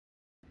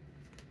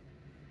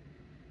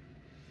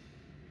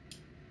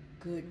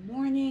Good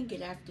morning,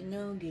 good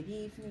afternoon, good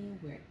evening,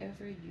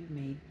 wherever you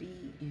may be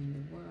in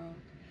the world.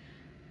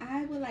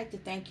 I would like to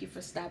thank you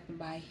for stopping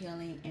by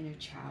Healing Inner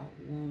Child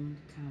Wound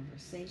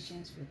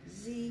Conversations with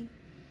Z.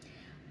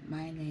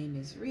 My name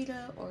is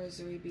Rita, or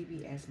Zuri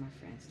BB as my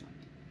friends know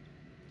me.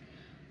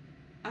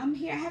 I'm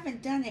here. I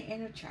haven't done an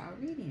inner child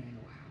reading in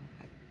a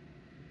while.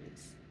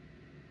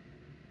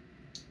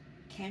 It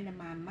came to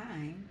my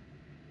mind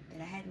that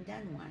I hadn't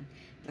done one.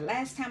 The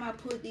last time I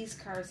pulled these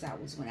cards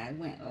out was when I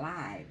went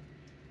live.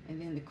 And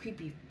then the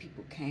creepy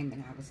people came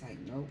and I was like,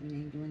 nope, we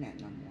ain't doing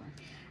that no more.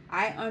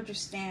 I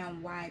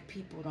understand why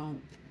people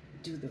don't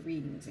do the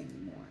readings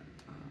anymore.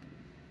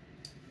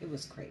 It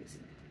was crazy.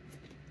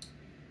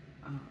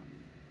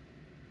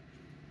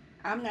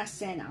 I'm not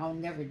saying I'll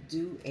never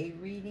do a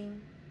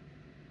reading,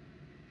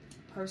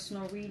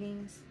 personal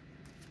readings,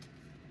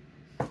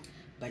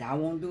 but I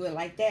won't do it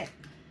like that.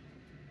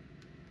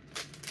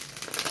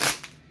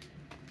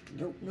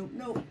 Nope, nope,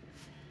 nope.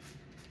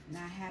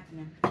 Not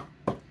happening.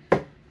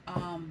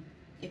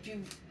 If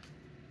you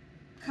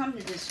come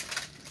to this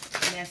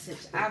message,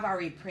 I've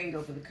already prayed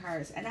over the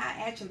cards, and I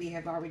actually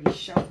have already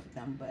shuffled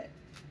them, but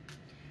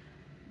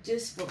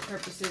just for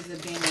purposes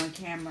of being on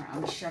camera,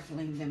 I'm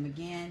shuffling them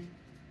again,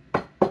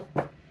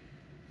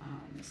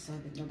 so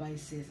that nobody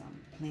says I'm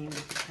playing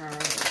with the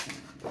cards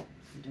and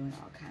doing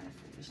all kind of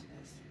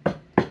foolishness.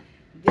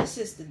 This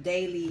is the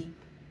daily,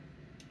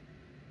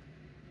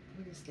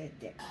 what is that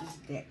deck? This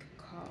deck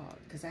called,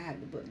 because I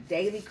have the book,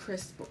 Daily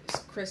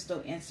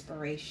Crystal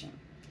Inspiration.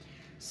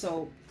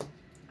 So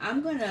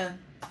I'm gonna,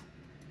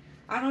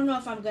 I don't know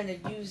if I'm gonna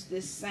use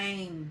this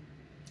same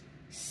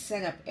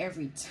setup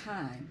every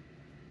time,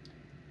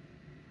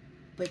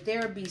 but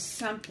there'll be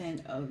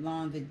something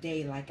along the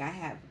day. Like I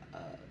have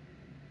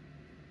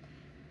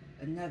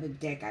another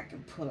deck I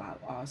can pull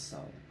out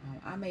also.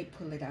 I may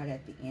pull it out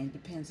at the end,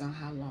 depends on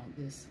how long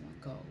this one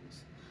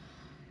goes.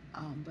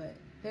 But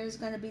there's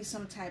gonna be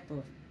some type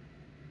of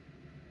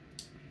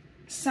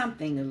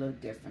something a little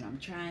different. I'm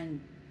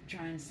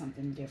trying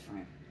something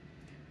different.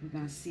 We're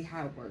going to see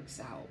how it works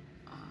out.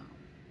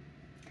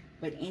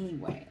 But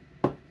anyway,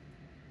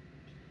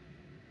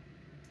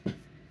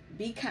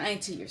 be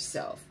kind to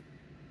yourself.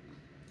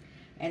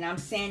 And I'm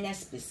saying that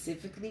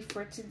specifically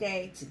for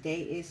today.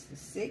 Today is the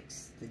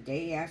 6th, the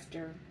day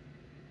after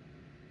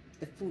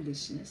the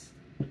foolishness.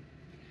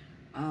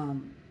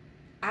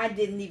 I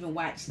didn't even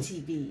watch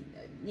TV.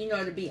 You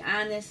know, to be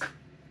honest,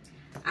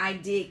 I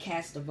did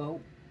cast a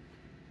vote.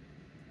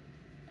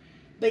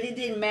 But it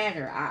didn't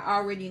matter. I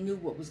already knew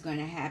what was going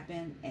to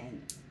happen.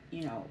 And,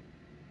 you know,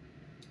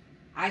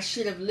 I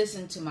should have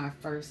listened to my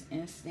first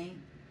instinct.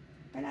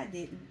 But I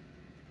didn't.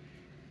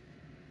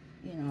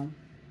 You know,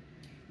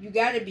 you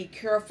got to be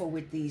careful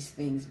with these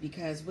things.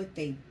 Because what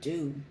they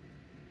do,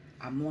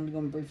 I'm only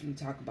going to briefly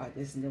talk about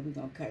this and then we're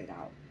going to cut it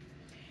out.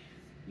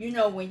 You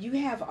know, when you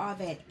have all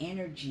that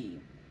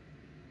energy,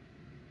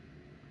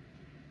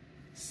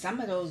 some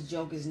of those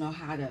jokers know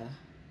how to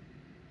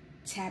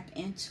tap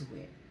into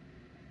it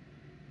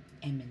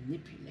and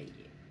manipulate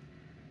it.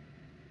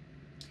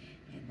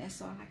 And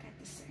that's all I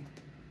got to say.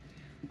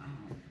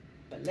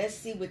 But let's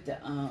see what the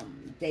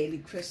Daily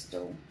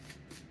Crystal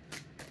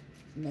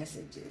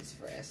messages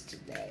for us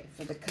today,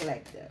 for the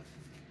collective.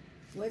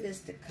 What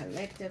does the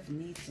collective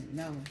need to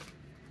know?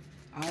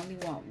 I only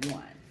want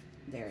one.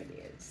 There it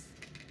is.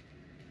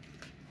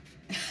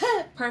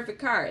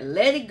 Perfect card.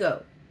 Let it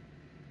go.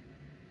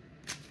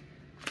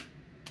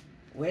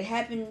 What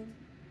happened,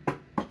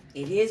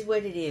 it is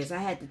what it is. I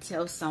had to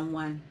tell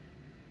someone.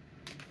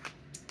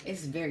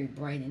 It's very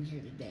bright in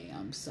here today.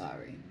 I'm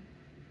sorry.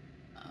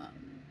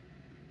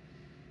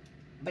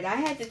 But I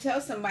had to tell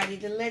somebody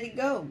to let it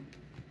go.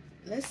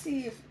 Let's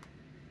see if...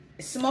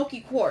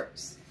 Smoky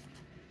Quartz.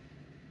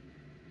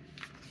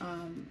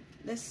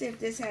 Let's see if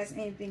this has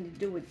anything to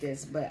do with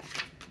this. But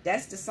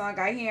that's the song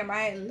I hear in my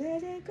head.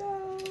 Let it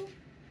go.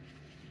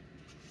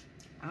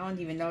 I don't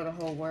even know the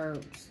whole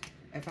words.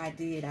 If I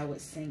did, I would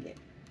sing it.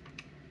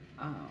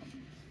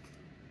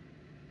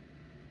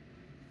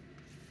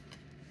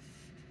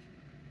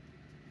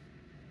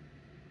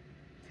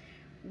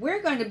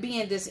 We're going to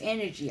be in this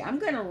energy. I'm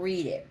going to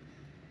read it.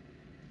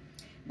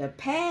 The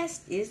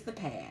past is the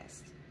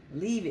past.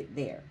 Leave it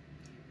there.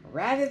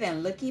 Rather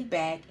than looking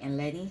back and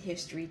letting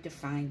history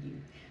define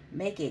you,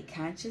 make a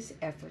conscious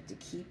effort to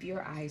keep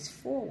your eyes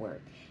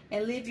forward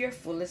and live your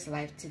fullest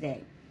life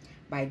today.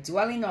 By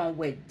dwelling on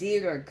what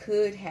did or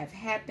could have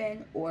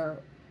happened,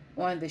 or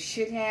on the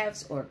should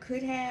haves or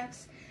could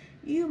haves,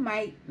 you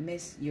might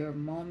miss your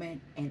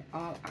moment and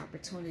all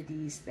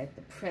opportunities that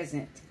the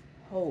present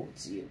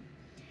holds you.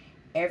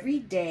 Every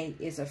day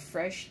is a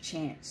fresh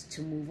chance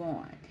to move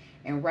on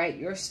and write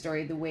your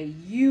story the way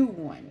you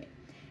want it.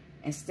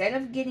 Instead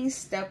of getting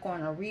stuck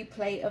on a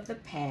replay of the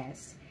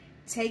past,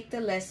 take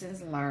the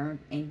lessons learned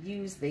and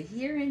use the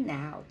here and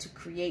now to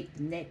create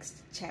the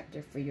next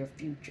chapter for your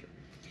future.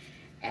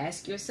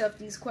 Ask yourself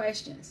these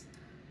questions.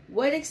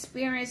 What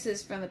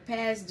experiences from the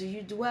past do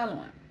you dwell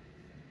on?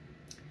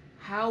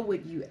 How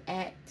would you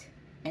act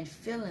and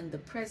feel in the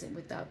present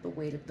without the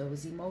weight of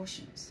those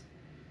emotions?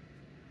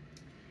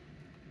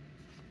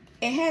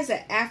 It has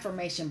an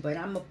affirmation, but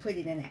I'm going to put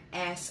it in an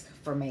ask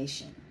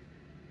formation.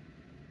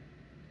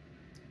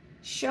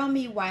 Show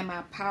me why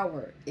my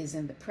power is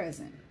in the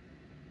present.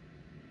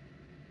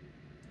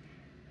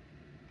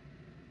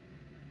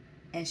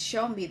 And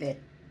show me that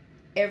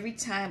every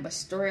time a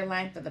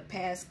storyline for the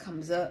past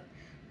comes up,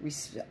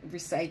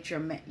 recite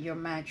your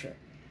mantra.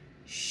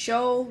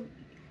 Show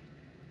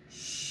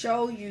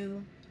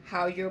you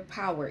how your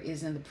power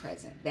is in the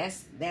present.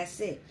 That's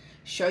it.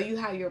 Show you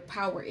how your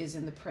power is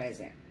in the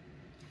present.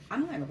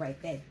 I'm going to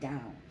write that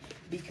down,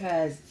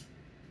 because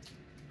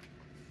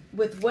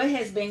with what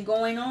has been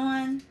going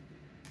on,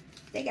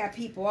 they got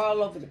people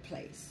all over the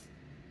place.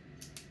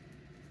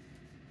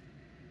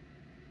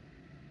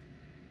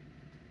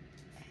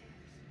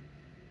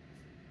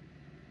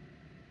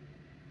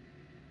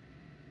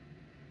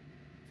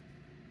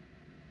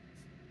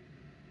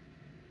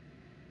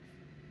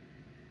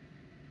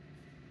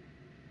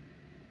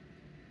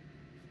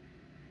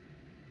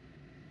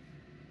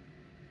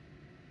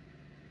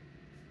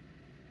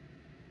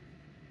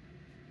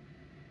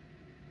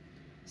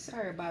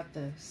 Sorry about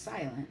the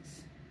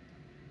silence.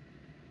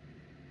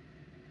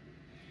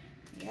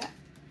 Yeah.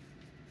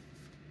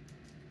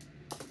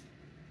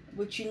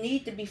 What you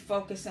need to be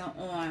focusing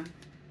on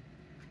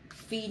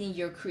feeding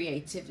your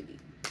creativity.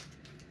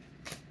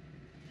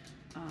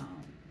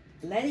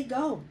 Let it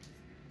go.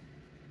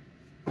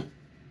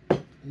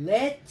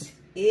 Let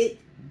it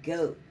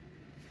go.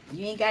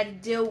 You ain't got to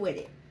deal with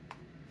it.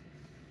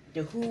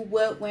 The who,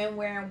 what, when,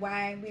 where, and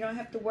why. We don't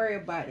have to worry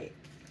about it.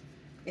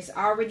 It's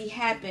already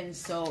happened.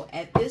 So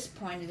at this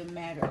point of the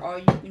matter, all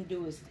you can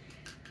do is,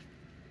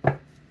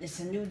 it's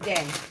a new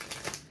day.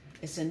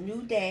 It's a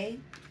new day.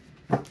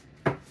 You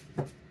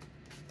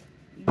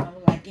know,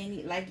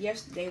 like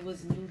yesterday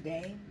was a new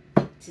day.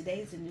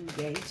 Today's a new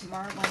day.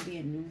 Tomorrow's gonna be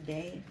a new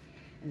day.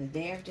 And the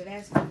day after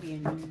that's gonna be a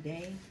new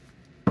day.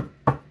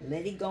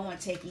 Let it go and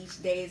take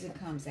each day as it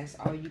comes. That's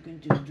all you can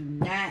do. Do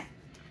not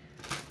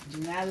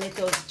let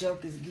those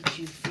jokers get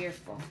you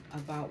fearful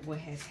about what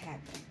has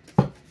happened.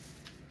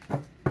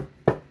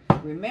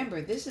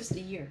 Remember, this is the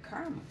year of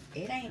karma.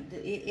 It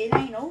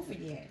ain't over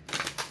yet.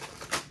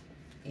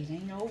 It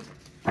ain't over.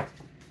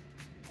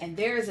 And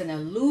there is an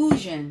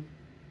illusion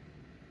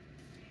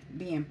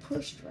being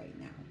pushed right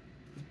now.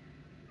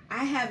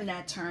 I have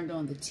not turned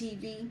on the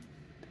TV.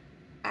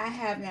 I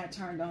have not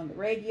turned on the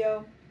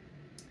radio.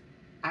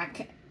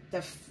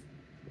 The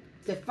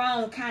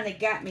phone kind of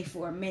got me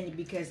for a minute,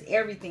 because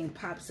everything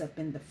pops up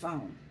in the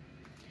phone.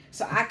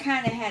 So I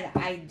kind of had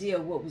an idea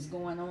what was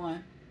going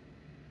on.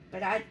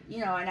 But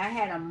and I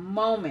had a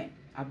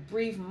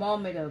brief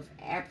moment of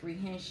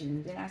apprehension.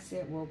 And then I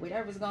said, well,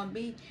 whatever's going to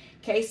be,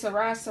 que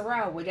sera,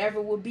 sera.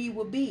 Whatever will be,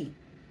 will be.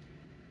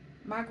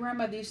 My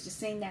grandmother used to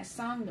sing that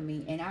song to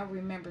me, and I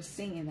remember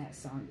singing that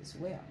song as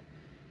well.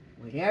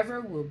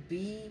 Whatever will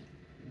be,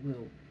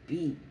 will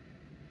be.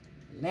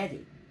 Let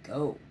it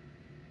go.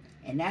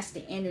 And that's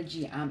the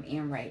energy I'm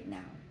in right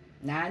now.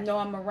 Now, I know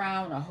I'm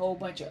around a whole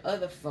bunch of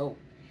other folk.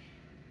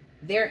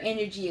 Their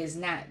energy is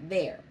not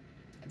there.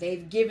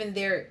 They've given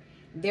their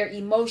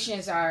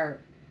emotions are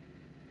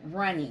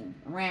running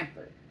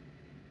rampant.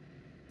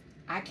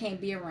 I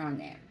can't be around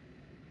that.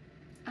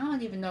 I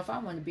don't even know if I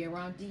want to be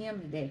around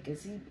DM today,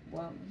 because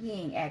he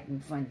ain't acting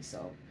funny,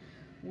 so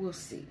we'll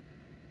see.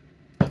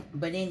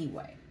 But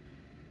anyway,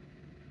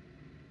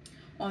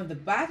 on the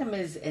bottom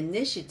is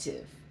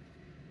initiative.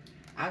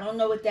 I don't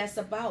know what that's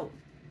about,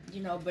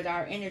 but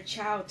our inner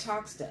child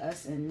talks to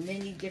us in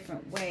many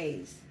different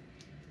ways.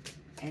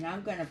 And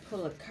I'm going to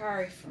pull a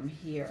card from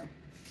here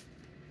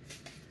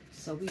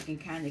so we can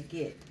kind of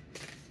get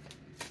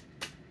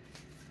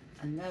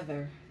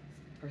another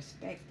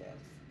perspective.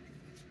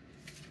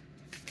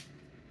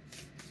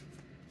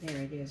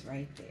 There it is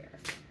right there.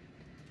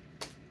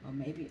 Or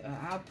maybe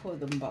I'll pull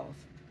them both,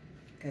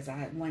 because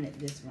I wanted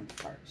this one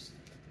first.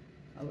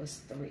 Oh, it's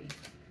 3.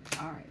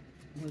 All right,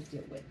 we'll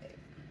deal with it.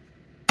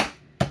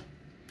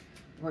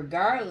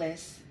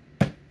 Regardless,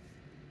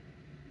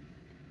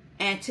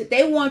 and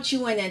they want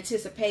you in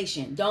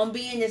anticipation. Don't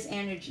be in this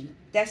energy.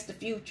 That's the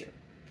future.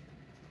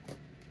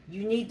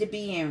 You need to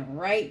be in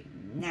right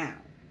now.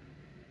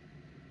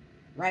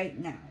 Right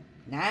now.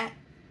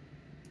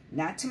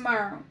 Not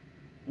tomorrow.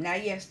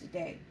 Not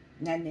yesterday.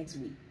 Not next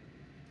week.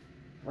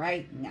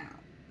 Right now.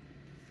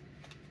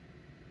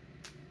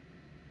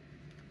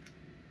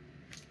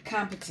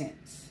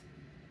 Competence.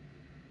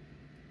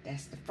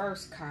 That's the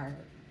first card.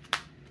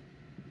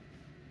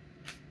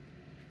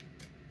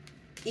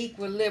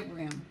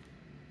 Equilibrium.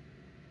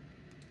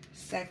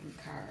 Second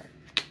card.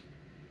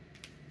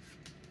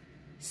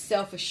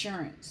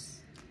 Self-assurance.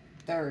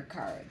 Third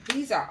card.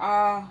 These are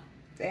all,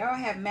 they all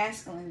have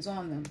masculines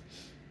on them.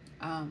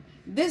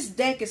 This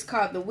deck is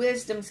called the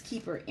Wisdom's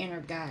Keeper Inner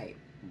Guide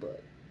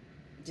book.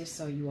 Just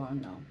so you all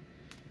know.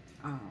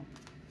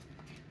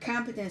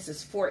 Competence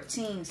is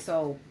 14,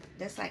 so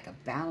that's like a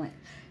balance,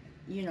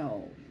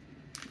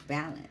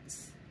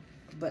 balance.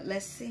 But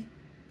let's see.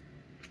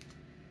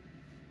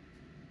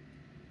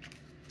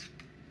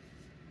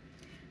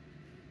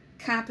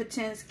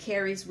 Competence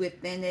carries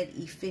within it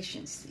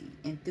efficiency,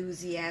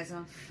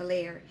 enthusiasm,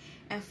 flair,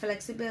 and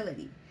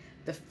flexibility,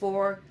 the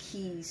 4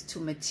 keys to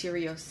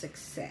material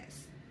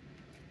success.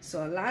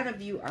 So a lot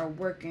of you are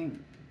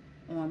working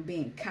on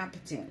being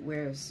competent,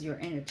 whereas your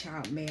inner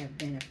child may have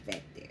been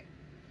affected.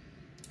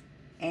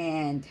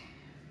 And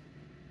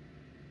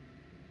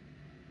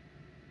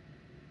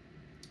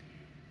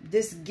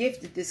this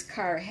gift that this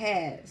card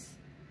has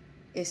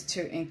is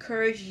to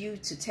encourage you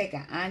to take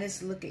an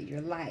honest look at your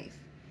life.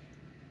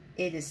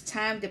 It is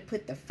time to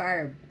put the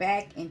fire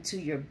back into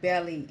your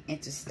belly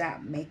and to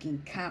stop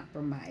making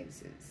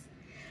compromises.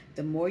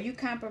 The more you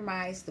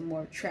compromise, the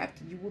more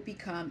trapped you will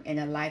become in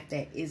a life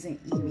that isn't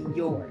even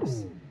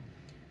yours.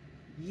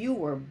 You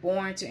were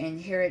born to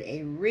inherit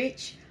a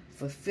rich,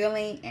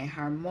 fulfilling, and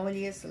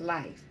harmonious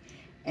life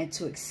and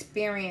to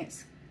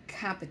experience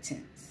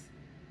competence.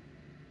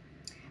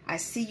 I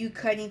see you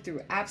cutting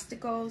through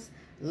obstacles,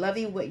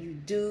 loving what you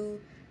do,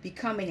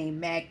 becoming a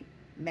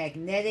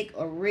magnetic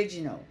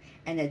original,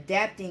 and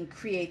adapting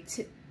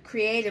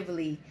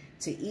creatively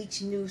to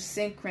each new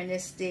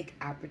synchronistic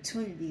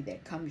opportunity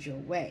that comes your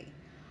way.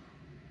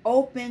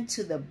 Open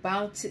to the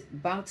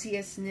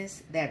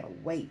bounteousness that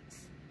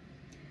awaits.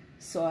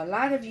 So a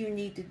lot of you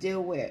need to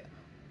deal with,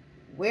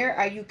 where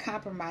are you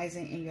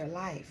compromising in your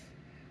life?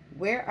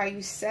 Where are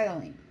you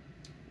settling?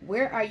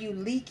 Where are you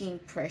leaking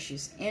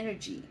precious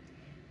energy?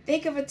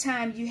 Think of a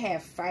time you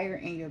had fire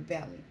in your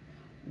belly.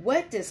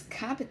 What does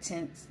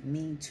competence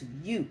mean to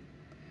you?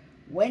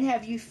 When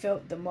have you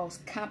felt the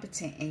most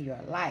competent in your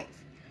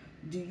life?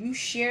 Do you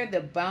share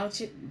the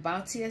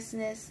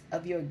bounteousness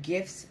of your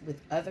gifts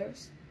with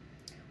others?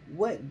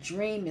 What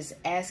dream is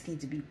asking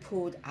to be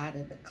pulled out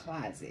of the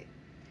closet?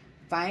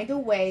 Find a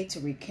way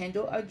to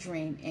rekindle a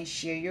dream and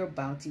share your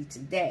bounty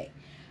today.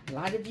 A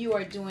lot of you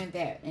are doing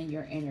that in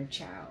your inner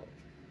child.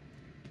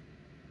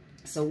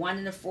 So 1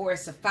 and a 4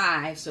 is a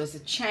 5, so it's a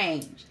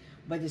change.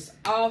 But it's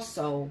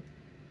also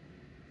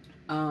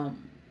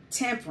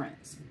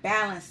temperance,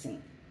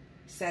 balancing,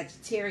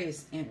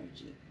 Sagittarius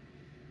energy.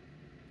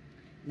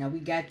 Now we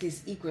got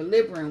this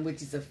equilibrium,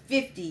 which is a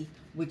 50,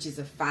 which is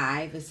a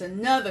 5. It's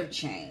another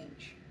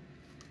change.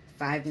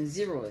 5 and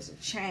 0 is a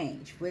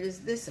change. What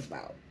is this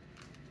about?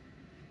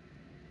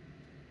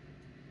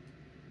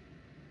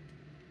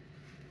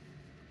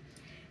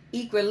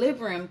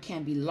 Equilibrium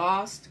can be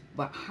lost,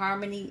 but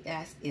harmony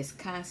is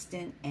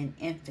constant and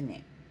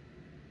infinite.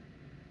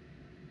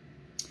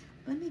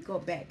 Let me go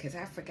back because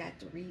I forgot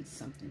to read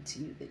something to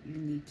you that you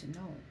need to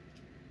know.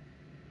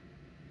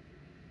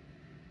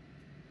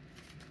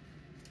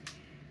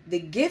 The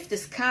gift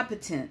is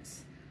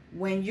competence.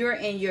 When you're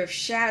in your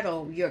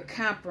shadow, you're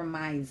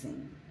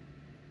compromising.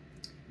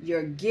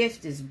 Your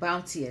gift is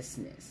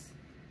bounteousness.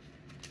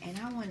 And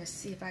I want to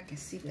see if I can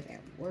see what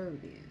that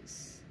word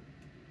is.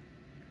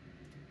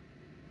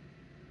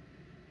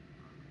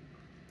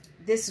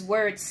 This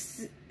word,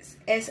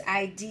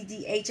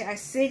 S-I-D-D-H-I,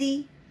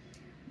 city,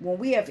 when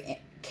we have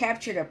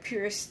captured a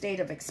pure state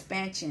of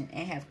expansion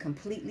and have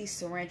completely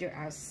surrendered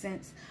our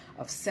sense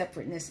of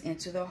separateness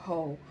into the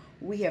whole,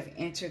 we have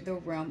entered the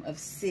realm of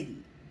city.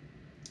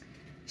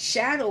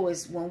 Shadow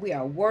is when we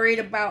are worried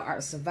about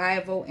our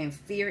survival and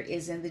fear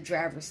is in the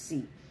driver's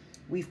seat.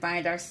 We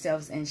find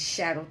ourselves in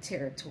shadow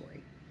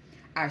territory.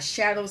 Our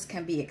shadows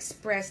can be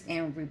expressed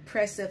in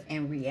repressive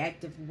and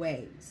reactive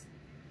ways.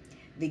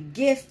 The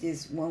gift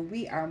is when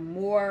we are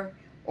more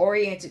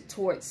oriented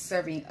towards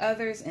serving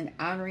others and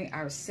honoring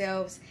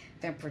ourselves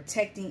than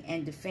protecting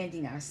and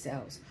defending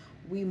ourselves.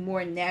 We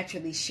more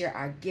naturally share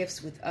our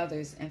gifts with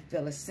others and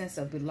feel a sense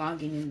of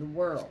belonging in the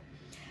world.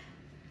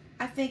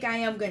 I think I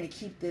am going to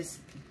keep this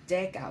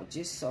deck out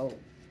just so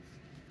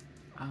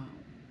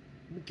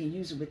we can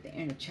use it with the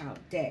inner child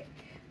deck.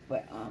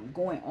 But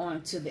going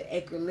on to the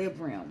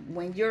equilibrium.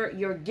 When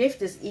your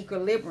gift is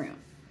equilibrium,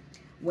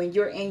 when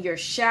you're in your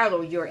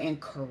shadow, you're in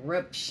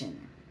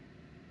corruption.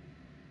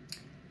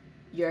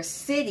 Your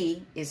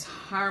city is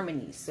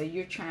harmony. So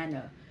you're trying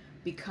to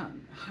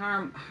become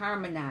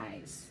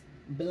harmonize,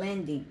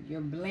 blending.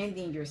 You're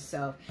blending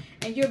yourself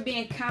and you're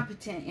being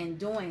competent in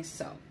doing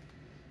so.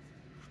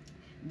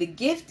 The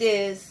gift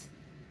is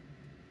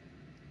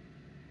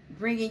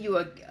bringing you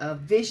a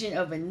vision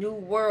of a new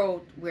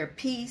world where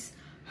peace,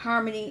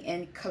 harmony,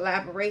 and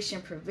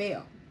collaboration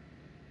prevail.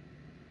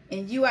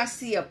 In you, I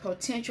see a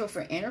potential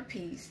for inner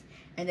peace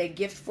and a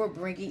gift for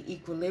bringing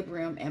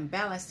equilibrium and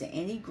balance to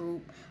any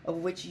group of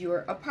which you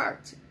are a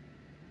part.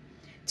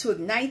 To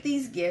ignite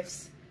these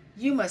gifts,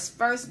 you must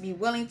first be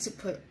willing to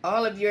put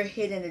all of your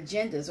hidden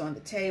agendas on the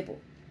table.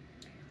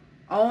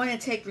 Own and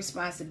take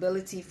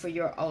responsibility for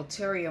your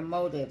ulterior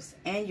motives,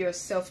 and your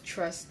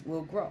self-trust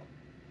will grow.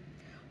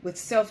 With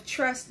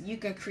self-trust, you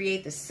can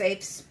create the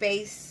safe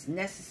space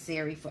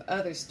necessary for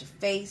others to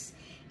face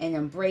and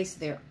embrace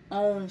their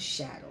own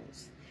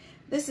shadows.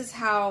 This is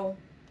how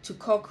to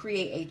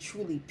co-create a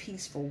truly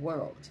peaceful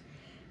world.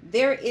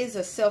 There is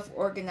a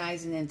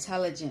self-organizing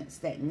intelligence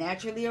that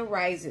naturally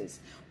arises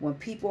when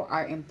people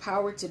are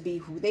empowered to be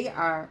who they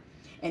are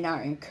and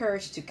are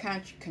encouraged to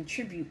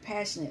contribute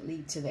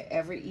passionately to the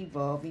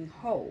ever-evolving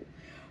whole.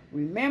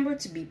 Remember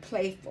to be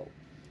playful.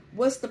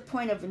 What's the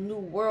point of a new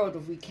world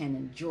if we can't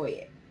enjoy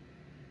it?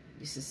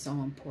 This is so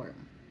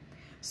important.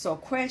 So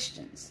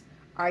questions.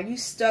 Are you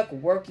stuck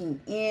working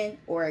in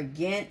or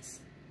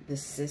against the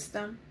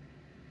system?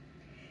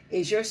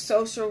 Is your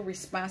social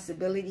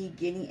responsibility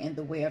getting in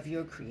the way of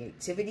your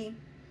creativity?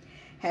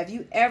 Have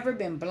you ever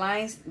been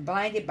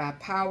blinded by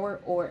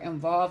power or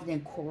involved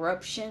in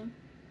corruption?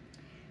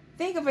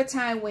 Think of a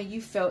time when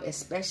you felt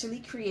especially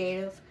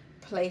creative,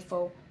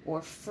 playful,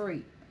 or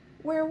free.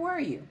 Where were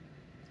you?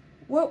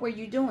 What were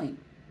you doing?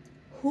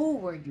 Who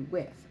were you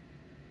with?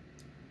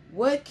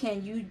 What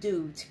can you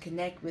do to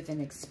connect with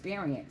an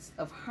experience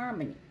of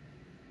harmony?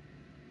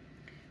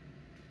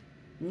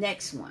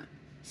 Next one,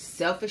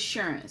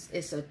 self-assurance.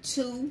 It's a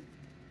two,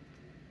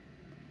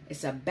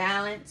 it's a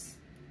balance,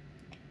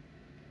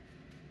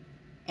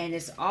 and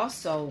it's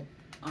also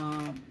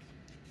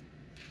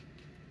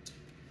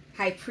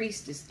high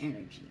priestess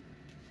energy.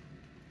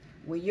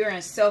 When you're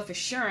in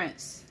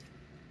self-assurance,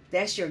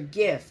 that's your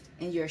gift,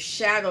 and your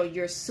shadow,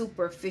 your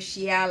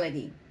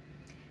superficiality,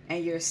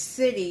 and your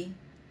city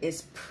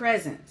is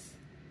presence.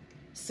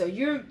 So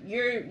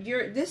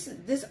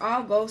this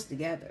all goes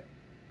together.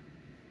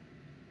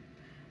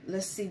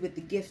 Let's see what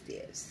the gift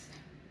is.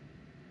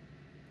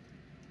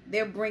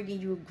 They're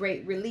bringing you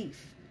great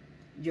relief.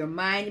 Your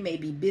mind may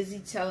be busy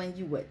telling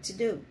you what to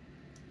do.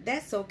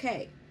 That's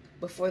okay.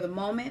 But for the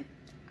moment,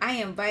 I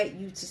invite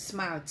you to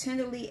smile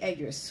tenderly at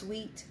your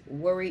sweet,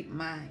 worried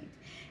mind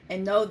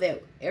and know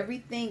that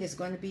everything is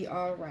going to be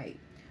all right.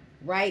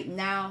 Right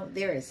now,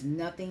 there is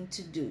nothing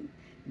to do,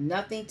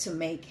 nothing to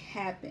make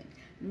happen,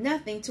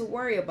 nothing to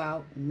worry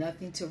about,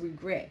 nothing to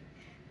regret.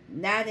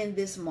 Not in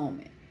this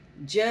moment.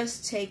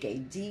 Just take a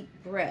deep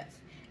breath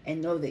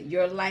and know that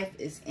your life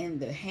is in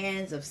the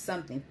hands of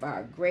something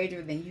far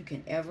greater than you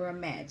can ever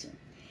imagine.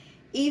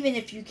 Even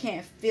if you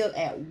can't feel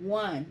at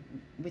one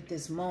with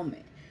this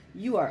moment,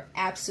 you are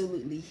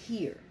absolutely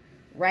here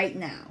right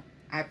now.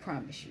 I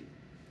promise you.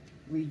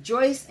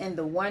 Rejoice in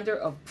the wonder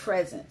of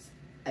presence,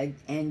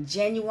 and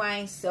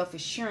genuine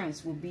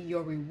self-assurance will be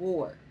your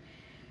reward.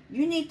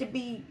 You need to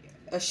be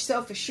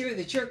self-assured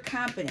that you're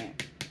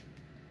competent.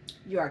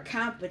 You are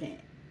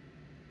competent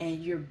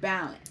and you're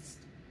balanced.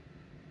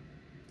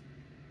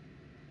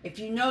 If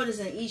you notice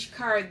in each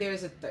card,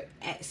 there's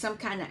some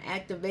kind of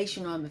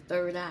activation on the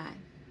third eye.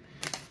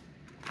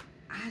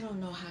 I don't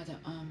know how to,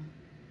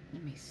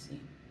 let me see.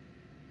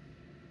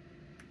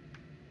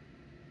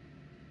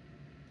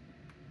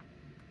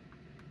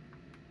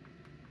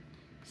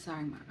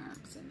 Sorry, my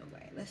arm's in the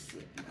way. Let's see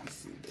if we can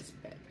see this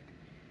better.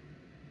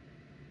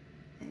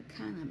 It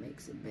kind of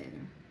makes it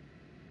better.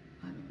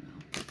 I don't know.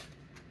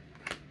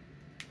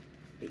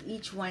 But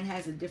each one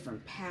has a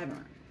different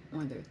pattern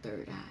on their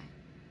third eye.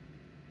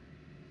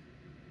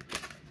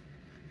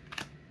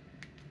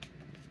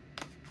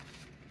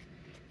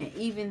 And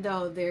even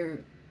though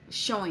they're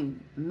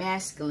showing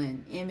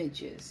masculine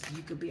images,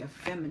 you could be a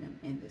feminine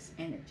in this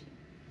energy.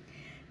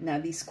 Now,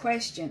 these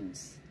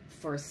questions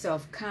for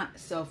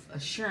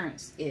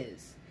self-assurance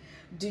is,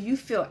 do you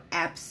feel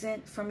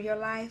absent from your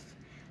life?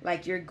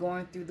 Like you're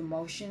going through the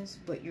motions,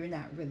 but you're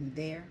not really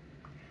there?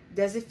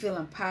 Does it feel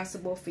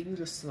impossible for you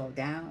to slow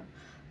down?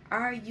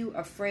 Are you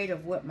afraid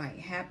of what might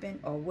happen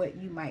or what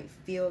you might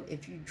feel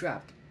if you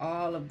dropped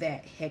all of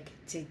that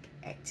hectic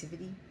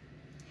activity?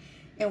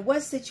 In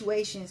what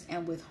situations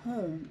and with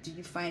whom do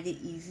you find it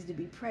easy to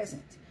be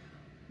present?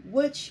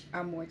 Which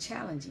are more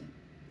challenging?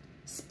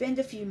 Spend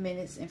a few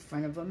minutes in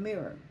front of a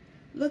mirror.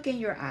 Look in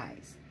your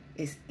eyes.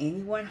 Is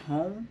anyone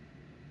home?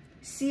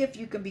 See if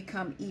you can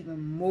become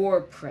even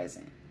more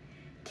present.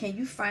 Can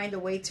you find a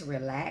way to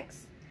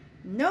relax?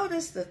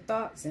 Notice the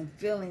thoughts and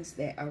feelings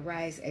that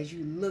arise as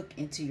you look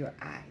into your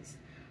eyes.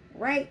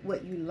 Write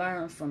what you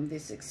learn from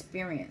this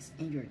experience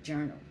in your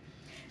journal.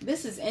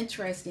 This is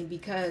interesting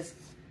because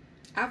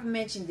I've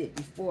mentioned it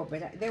before,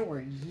 but there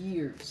were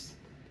years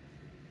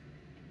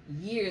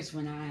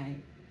when I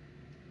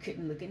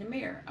couldn't look in the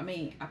mirror. I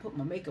mean, I put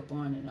my makeup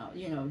on and all,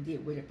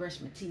 did with it, brush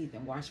my teeth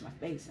and wash my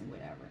face and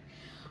whatever.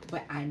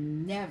 But I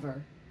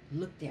never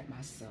looked at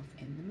myself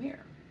in the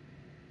mirror.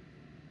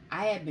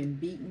 I had been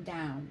beaten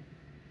down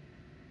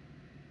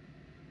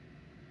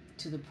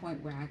to the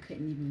point where I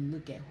couldn't even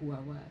look at who I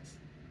was.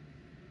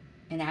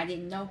 And I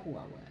didn't know who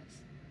I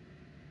was.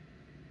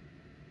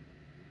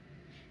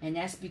 And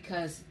that's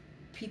because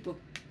people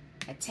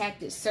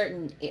attacked at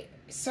certain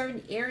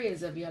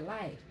areas of your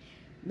life,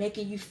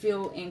 making you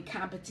feel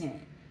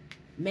incompetent,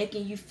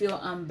 making you feel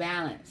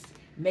unbalanced,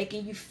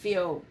 making you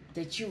feel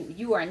that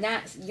you're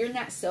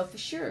not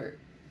self-assured.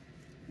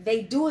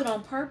 They do it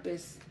on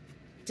purpose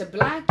to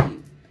block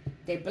you.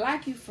 They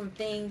block you from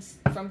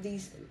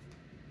these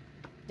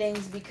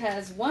things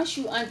because once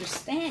you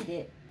understand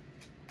it,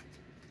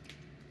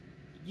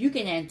 you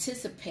can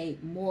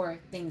anticipate more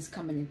things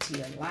coming into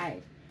your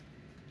life.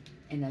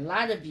 And a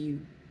lot of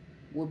you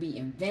will be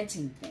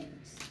inventing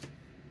things.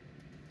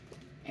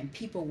 And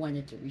people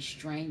wanted to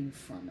restrain you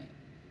from it.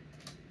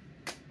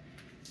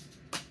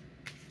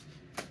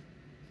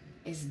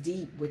 It's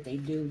deep what they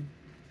do.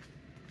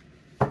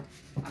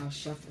 I'll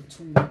shuffle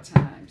 2 more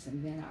times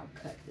and then I'll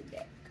cut the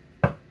deck.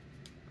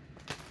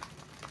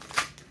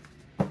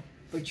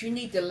 But you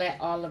need to let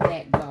all of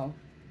that go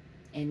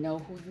and know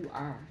who you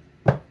are.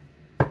 All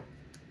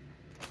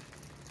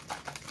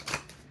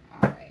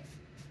right.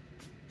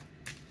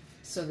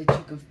 So that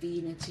you can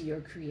feed into your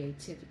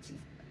creativity.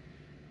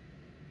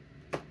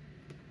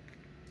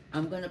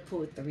 I'm going to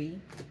pull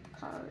 3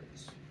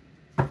 cards.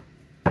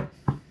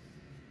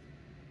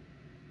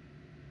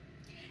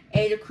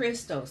 8 of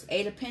Crystals,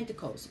 8 of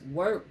Pentacles,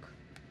 work.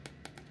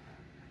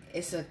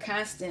 It's a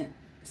constant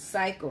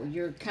cycle.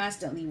 You're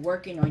constantly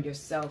working on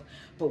yourself.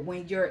 But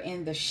when you're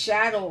in the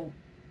shadow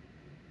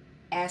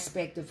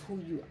aspect of who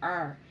you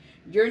are,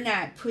 you're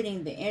not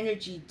putting the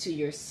energy to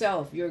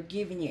yourself. You're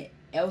giving it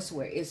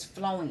elsewhere. It's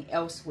flowing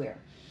elsewhere.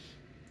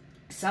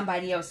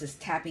 Somebody else is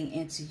tapping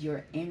into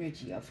your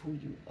energy of who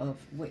you, of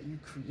what you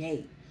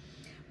create.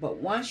 But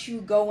once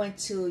you go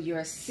into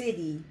your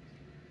city,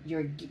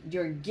 your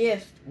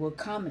gift will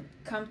come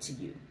to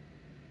you.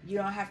 You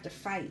don't have to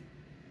fight.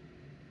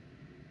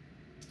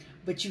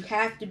 But you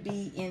have to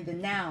be in the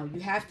now.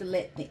 You have to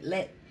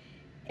let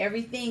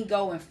everything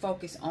go and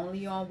focus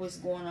only on what's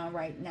going on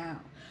right now.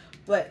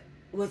 But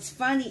what's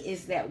funny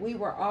is that we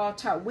were all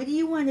taught, what do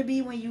you want to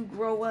be when you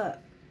grow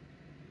up?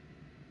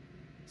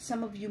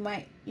 Some of you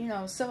might, you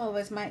know, some of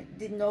us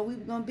didn't know we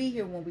were going to be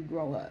here when we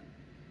grow up,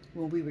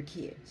 when we were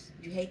kids.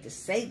 You hate to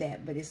say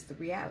that, but it's the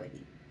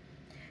reality.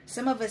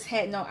 Some of us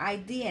had no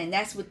idea, and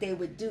that's what they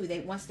would do.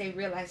 Once they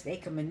realized they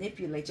could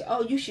manipulate you.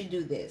 Oh, you should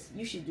do this.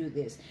 You should do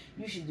this.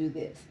 You should do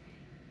this.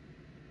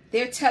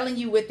 They're telling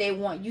you what they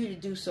want you to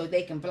do so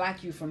they can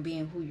block you from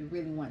being who you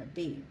really want to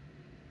be.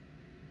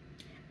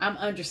 I'm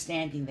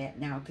understanding that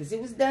now because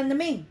it was done to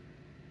me.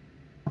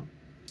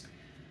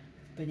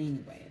 But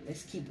anyway,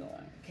 let's keep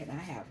going. Can I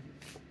have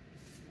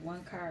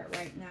 1 card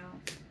right now?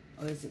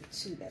 Or is it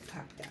 2 that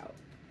popped out?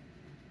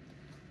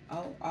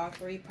 Oh, all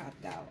 3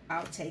 popped out.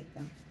 I'll take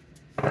them.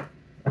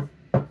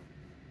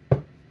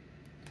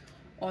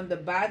 On the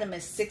bottom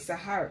is 6 of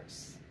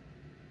Hearts.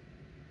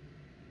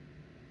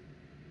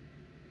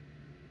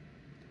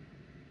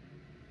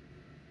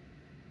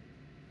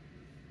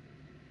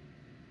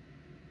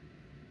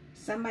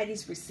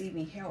 Somebody's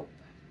receiving help.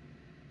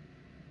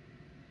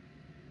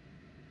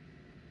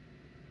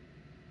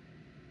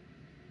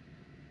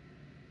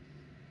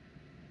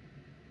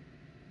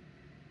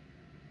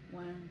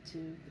 One,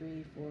 2,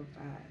 3, 4, 5.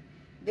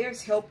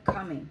 There's help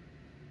coming.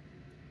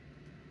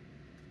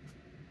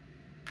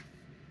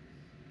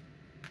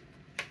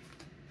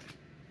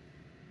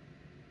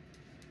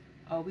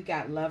 Oh, we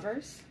got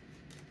Lovers.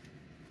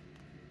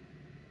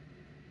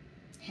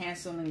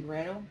 Hansel and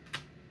Gretel.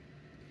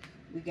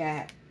 We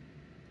got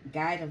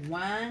Guide of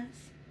Wands.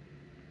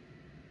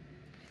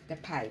 The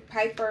Pied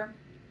Piper.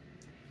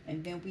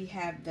 And then we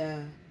have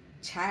the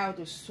Child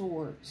of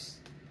Swords.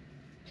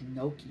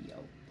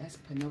 Pinocchio. That's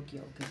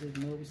Pinocchio because his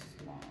nose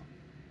is long.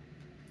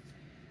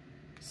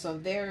 So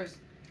there's,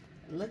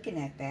 looking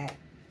at that,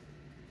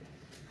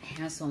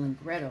 Hansel and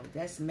Gretel.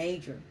 That's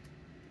major.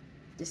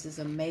 This is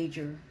a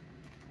major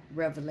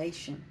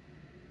revelation.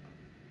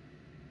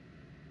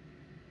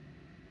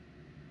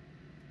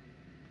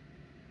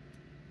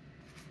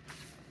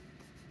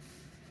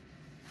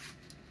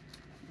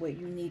 What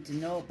you need to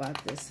know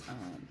about this,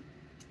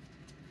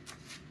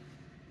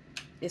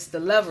 it's the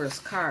Lover's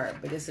card,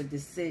 but it's a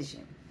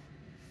decision.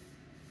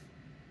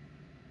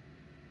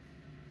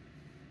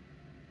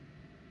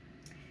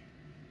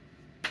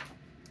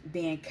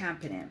 Being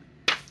competent.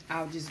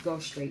 I'll just go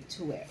straight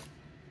to it.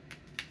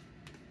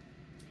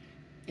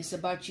 It's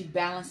about you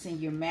balancing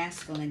your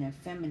masculine and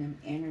feminine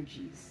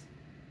energies.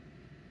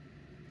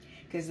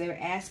 Because they're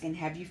asking,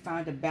 have you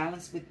found a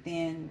balance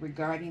within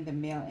regarding the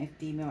male and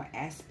female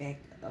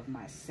aspect of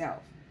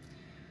myself?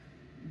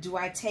 Do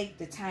I take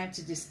the time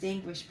to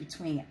distinguish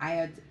between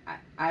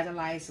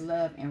idolized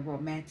love and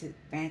romantic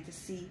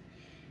fantasy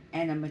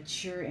and a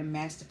mature and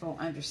masterful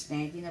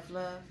understanding of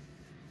love?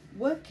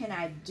 What can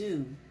I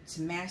do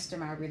to master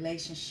my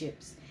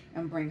relationships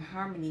and bring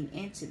harmony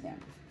into them?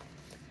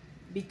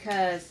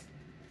 Because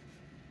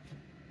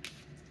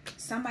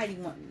somebody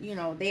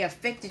they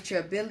affected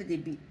your ability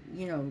to be,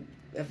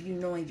 of you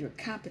knowing you're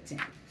competent.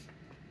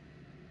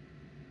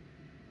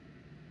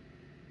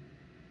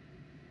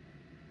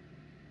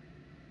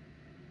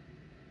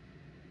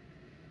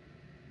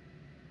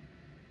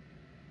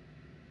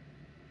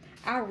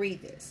 I'll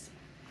read this.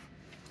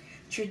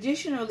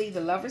 Traditionally, the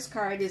Lover's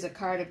card is a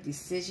card of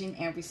decision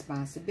and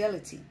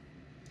responsibility.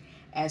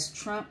 As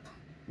trump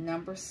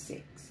number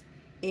 6,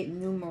 it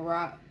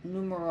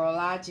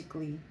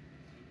numerologically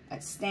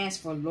stands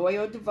for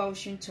loyal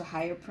devotion to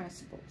higher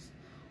principles.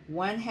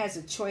 One has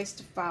a choice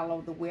to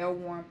follow the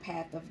well-worn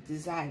path of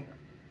desire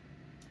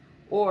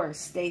or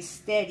stay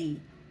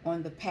steady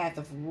on the path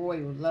of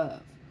royal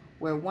love,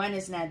 where one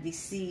is not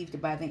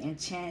deceived by the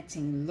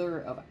enchanting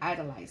lure of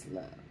idolized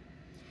love.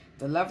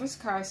 The Lover's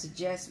card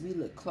suggests we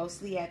look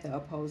closely at the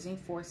opposing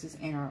forces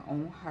in our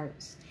own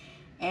hearts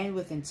and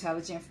with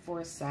intelligent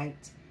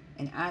foresight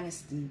and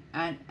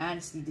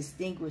honesty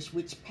distinguish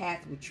which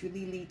path will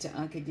truly lead to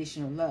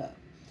unconditional love.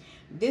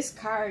 This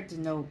card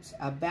denotes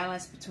a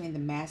balance between the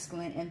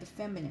masculine and the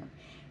feminine,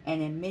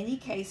 and in many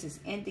cases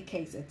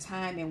indicates a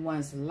time in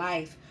one's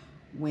life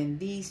when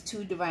these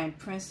two divine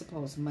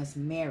principles must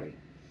marry.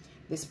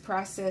 This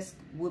process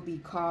will be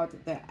called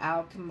the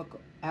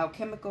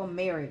alchemical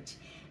marriage,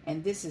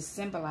 and this is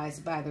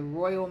symbolized by the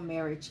royal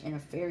marriage in a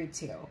fairy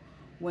tale,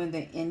 when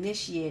the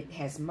initiate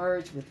has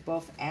merged with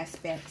both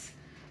aspects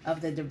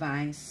of the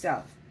divine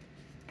self.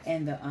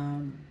 And the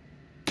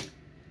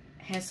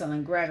Hansel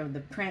and Gretel, the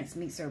princess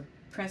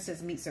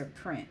meets her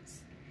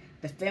prince.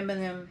 The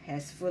feminine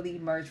has fully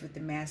merged with the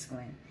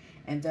masculine,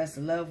 and thus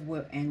love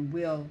will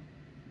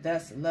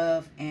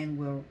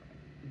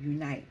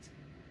unite.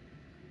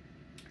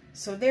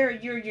 So there,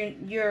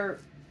 you're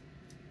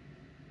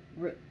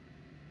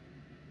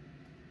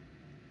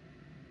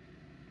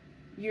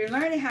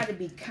learning how to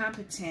be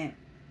competent,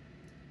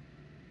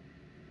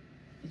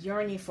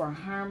 yearning for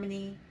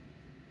harmony,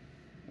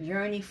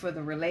 yearning for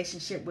the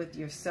relationship with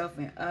yourself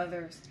and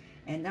others,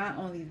 and not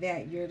only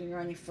that, you're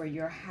yearning for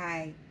your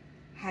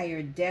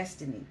higher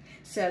destiny.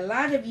 So a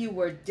lot of you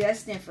were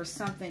destined for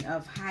something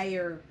of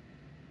higher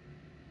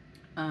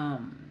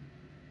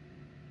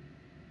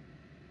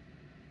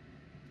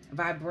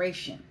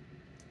vibration,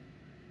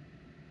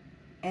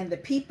 and the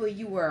people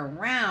you were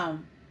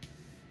around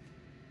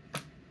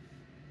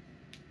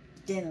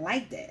didn't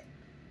like that.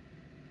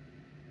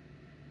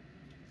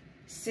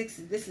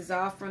 This is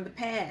all from the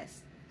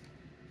past.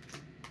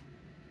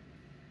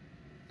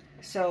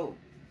 So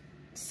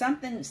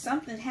something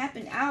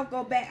happened. I'll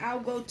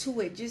go to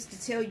it just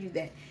to tell you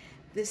that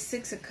this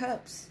Six of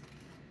Cups,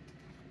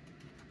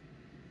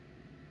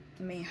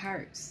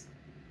 hurts.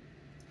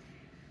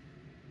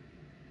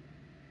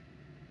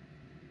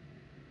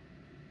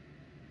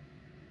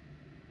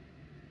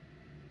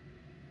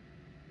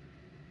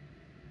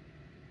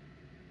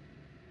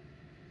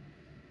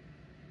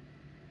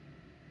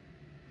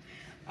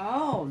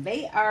 Oh,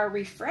 they are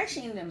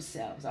refreshing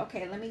themselves.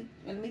 Okay, let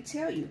me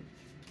tell you.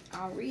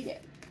 I'll read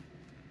it.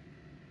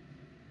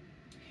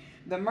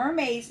 The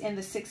mermaids in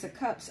the Six of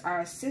Cups are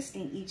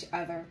assisting each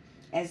other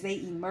as they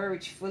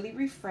emerge fully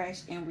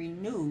refreshed and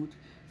renewed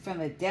from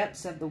the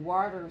depths of the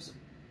waters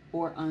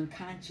or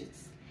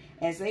unconscious.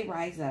 As they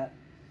rise up,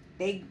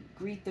 they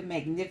greet the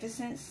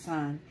magnificent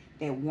sun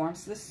that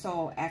warms the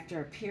soul after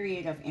a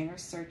period of inner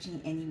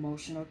searching and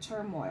emotional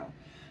turmoil.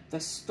 The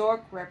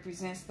stork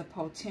represents the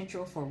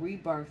potential for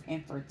rebirth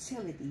and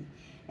fertility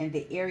in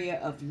the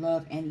area of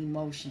love and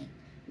emotion.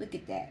 Look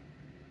at that.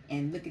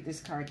 And look at this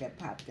card that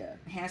popped up.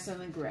 Hansel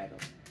and Gretel.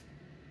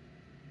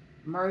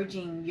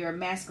 Merging your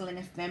masculine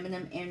and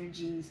feminine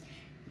energies.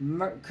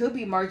 Could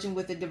be merging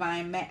with the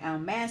divine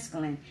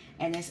masculine.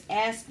 And it's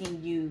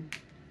asking you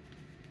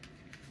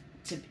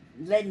to,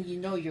 letting you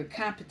know you're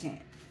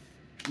competent.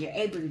 You're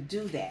able to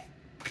do that.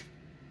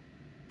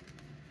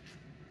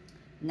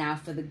 Now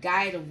for the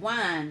Guide of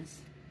Wands,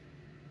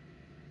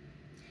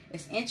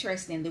 it's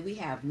interesting that we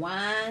have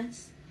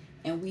wands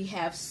and we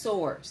have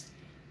swords.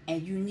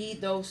 And you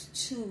need those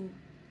two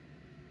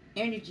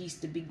energies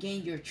to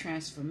begin your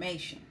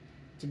transformation,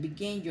 to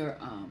begin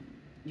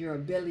your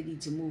ability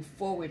to move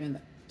forward and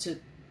to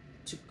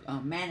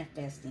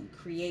manifesting,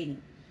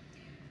 creating.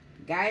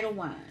 Guide of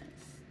Wands.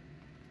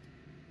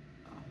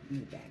 Oh, let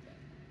me back up.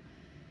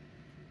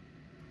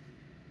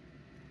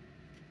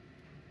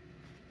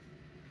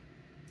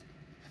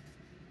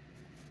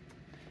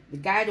 The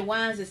Guide of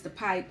Wands is the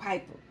Pied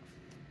Piper.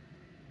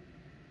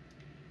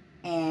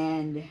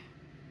 And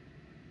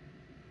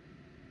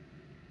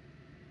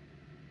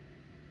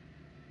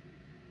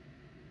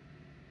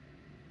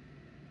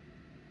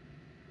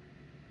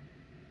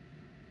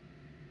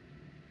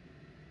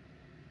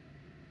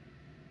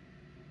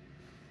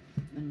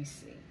let me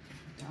see.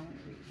 I want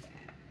to read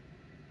that.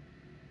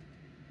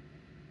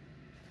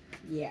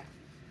 Yeah.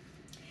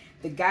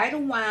 The Guide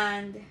of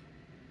Wand,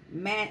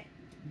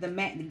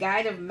 the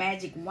Guide of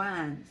Magic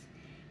Wands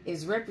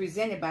is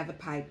represented by the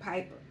Pied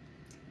Piper.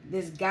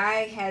 This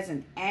guide has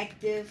an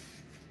active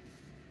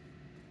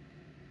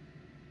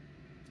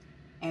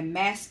and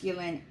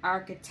masculine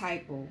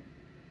archetypal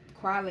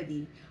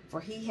quality, for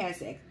he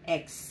has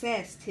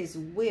accessed his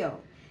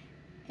will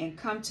and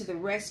come to the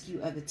rescue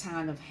of the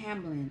town of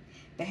Hamlin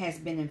that has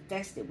been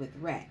infested with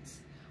rats.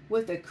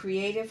 With a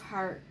creative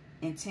heart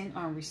intent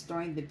on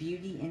restoring the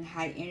beauty and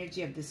high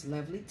energy of this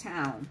lovely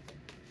town,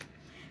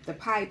 the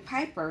Pied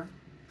Piper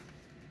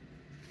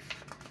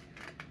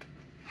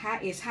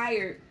is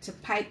hired to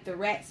pipe the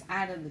rats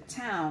out of the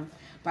town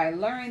by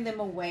luring them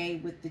away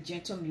with the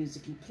gentle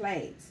music he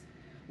plays.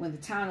 When the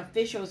town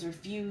officials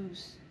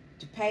refuse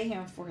to pay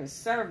him for his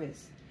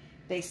service,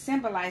 they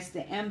symbolize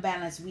the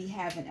imbalance we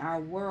have in our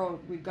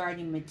world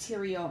regarding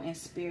material and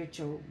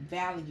spiritual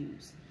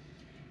values.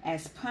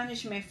 As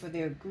punishment for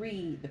their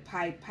greed, the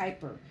Pied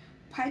Piper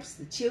pipes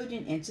the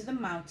children into the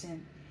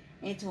mountain,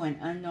 into an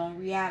unknown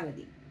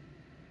reality.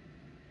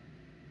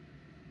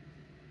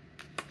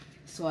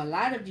 So a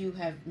lot of you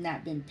have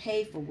not been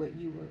paid for what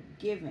you were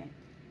given.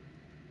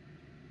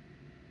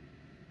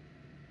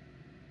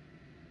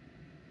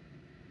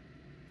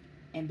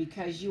 And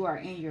because you are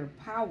in your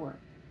power,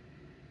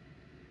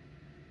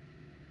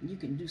 you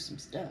can do some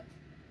stuff.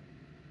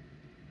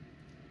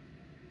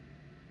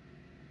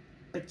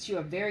 But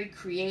you're very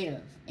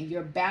creative, and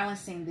you're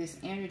balancing this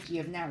energy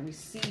of not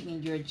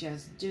receiving your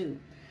just due.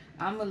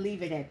 I'm going to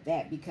leave it at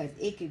that because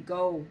it could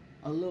go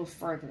a little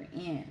further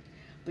in.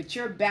 But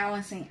you're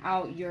balancing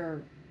out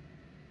your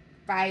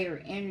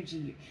fire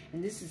energy.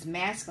 And this is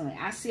masculine.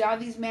 I see all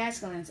these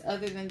masculines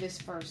other than this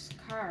first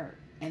card.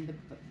 And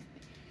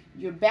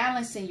you're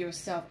balancing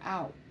yourself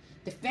out.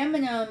 The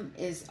feminine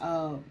is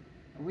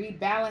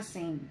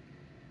rebalancing,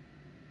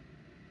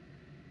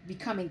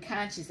 becoming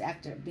conscious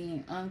after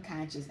being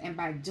unconscious. And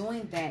by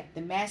doing that,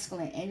 the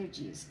masculine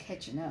energy is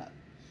catching up.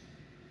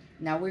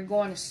 Now we're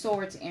going to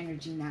swords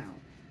energy now.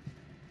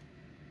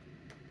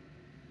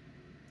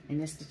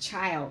 And it's the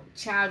child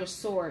of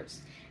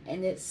swords.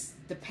 And it's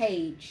the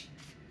page.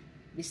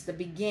 It's the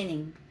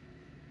beginning.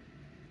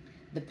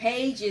 The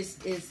page is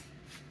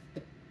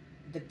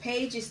the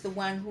page is the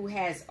one who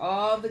has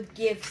all the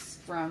gifts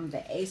from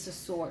the ace of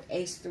swords,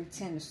 ace through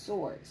 10 of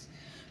swords.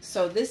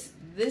 So this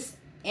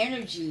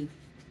energy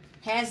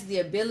has the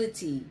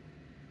ability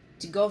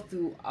to go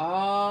through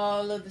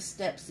all of the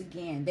steps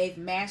again. They've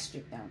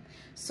mastered them.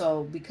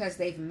 So because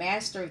they've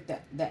mastered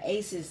the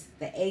aces,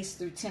 the ace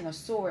through 10 of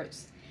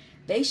swords,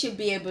 they should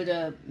be able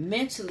to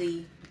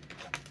mentally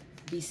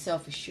be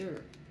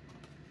self-assured.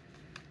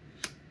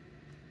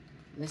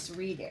 Let's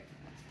read it.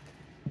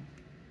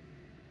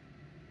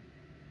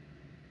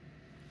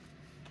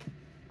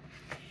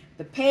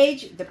 The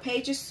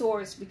page of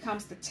swords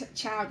becomes the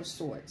child of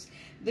swords.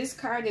 This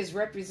card is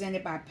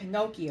represented by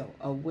Pinocchio,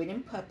 a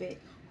wooden puppet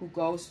who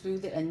goes through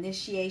the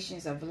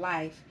initiations of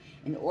life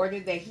in order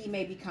that he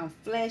may become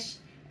flesh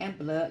and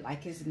blood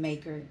like his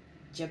maker,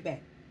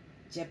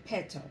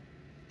 Geppetto.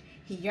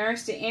 He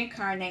yearns to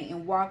incarnate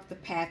and walk the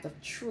path of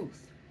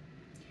truth.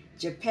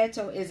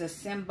 Geppetto is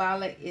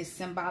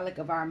symbolic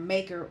of our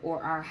maker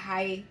or our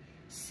high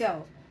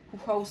self, who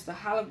holds the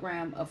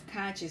hologram of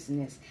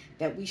consciousness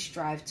that we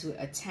strive to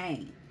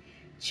attain.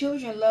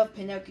 Children love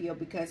Pinocchio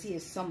because he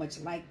is so much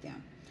like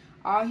them.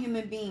 All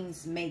human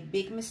beings make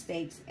big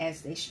mistakes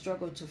as they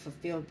struggle to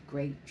fulfill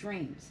great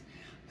dreams.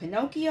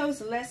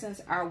 Pinocchio's lessons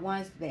are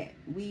ones that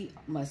we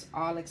must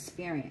all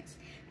experience.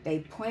 They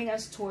point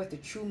us toward the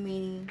true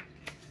meaning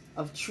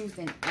of truth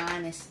and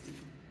honesty.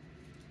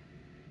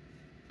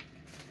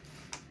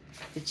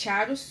 The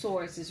child of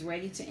swords is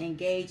ready to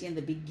engage in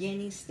the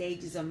beginning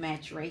stages of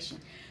maturation.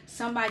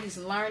 Somebody's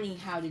learning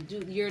how to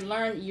do.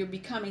 You're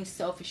becoming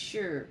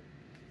self-assured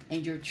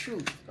in your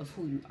truth of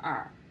who you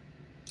are.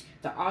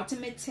 The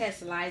ultimate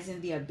test lies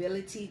in the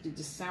ability to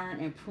discern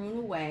and prune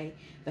away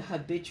the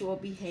habitual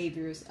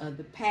behaviors of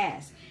the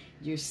past.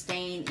 You're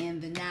staying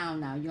in the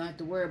now. You don't have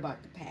to worry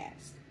about the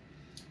past.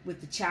 With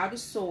the child of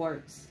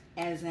swords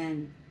as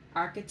an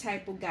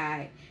archetypal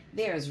guide,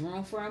 there is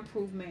room for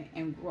improvement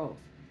and growth.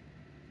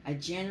 A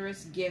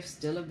generous gift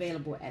still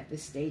available at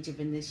this stage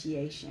of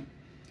initiation.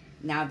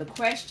 Now, the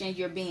question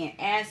you're being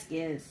asked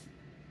is,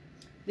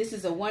 this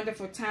is a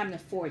wonderful time to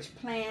forge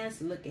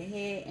plans, look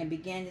ahead, and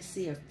begin to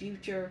see a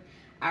future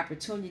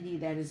opportunity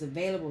that is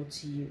available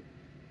to you.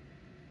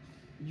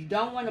 You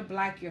don't want to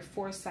block your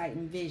foresight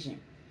and vision.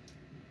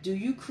 Do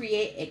you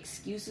create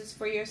excuses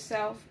for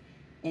yourself,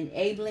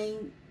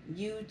 enabling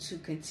you to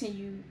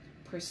continue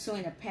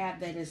pursuing a path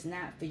that is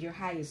not for your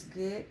highest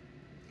good?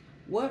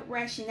 What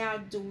rationale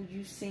do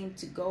you seem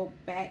to go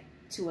back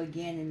to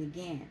again and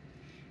again?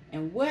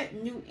 And what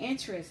new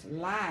interests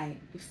lie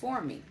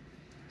before me?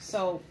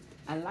 So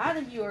a lot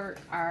of you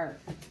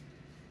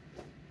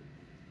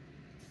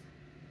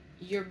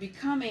you're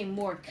becoming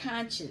more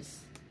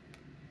conscious.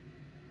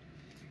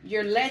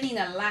 You're letting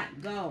a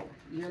lot go.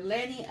 You're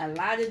letting a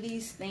lot of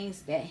these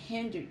things that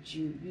hindered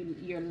you,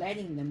 you're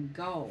letting them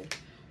go,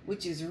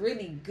 which is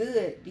really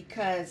good,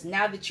 because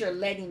now that you're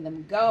letting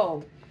them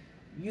go,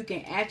 you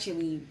can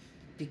actually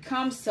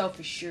become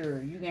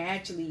self-assured. You can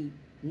actually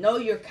know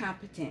you're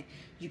competent.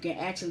 You can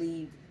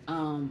actually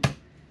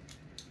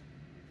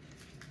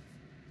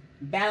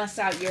balance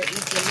out your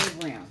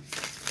equilibrium,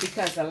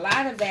 because a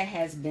lot of that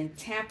has been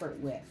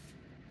tampered with.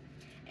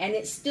 And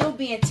it's still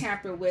being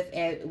tampered with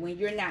when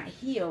you're not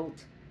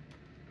healed.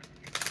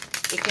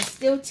 It can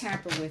still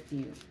tamper with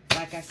you.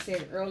 Like I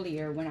said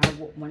earlier,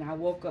 when I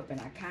woke up and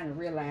I kind of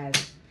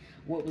realized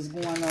what was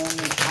going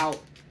on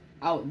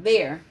out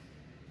there,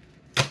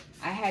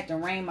 I had to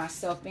rein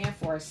myself in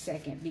for a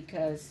second,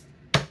 because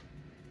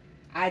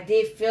I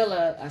did feel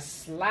a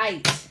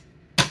slight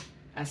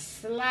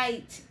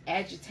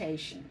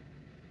agitation.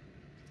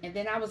 And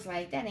then I was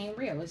like, that ain't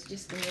real. It's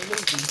just an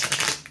illusion.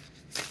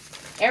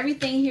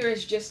 Everything here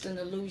is just an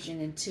illusion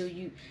until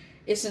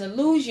it's an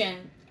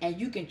illusion, and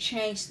you can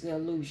change the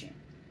illusion.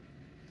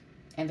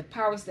 And the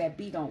powers that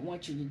be don't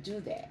want you to do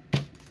that.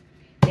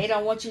 They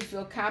don't want you to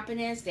feel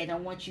confidence. They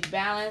don't want you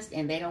balanced,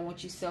 and they don't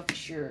want you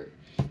self-assured.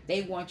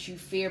 They want you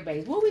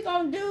fear-based. What we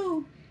gonna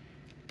do?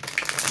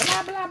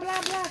 Blah, blah,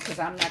 blah, blah. Because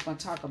I'm not going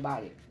to talk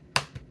about it.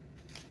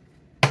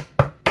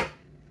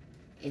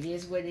 It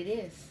is what it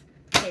is.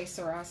 Okay,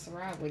 Sarah,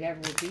 whatever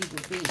will be,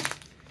 will be.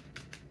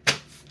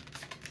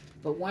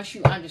 But once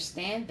you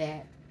understand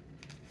that,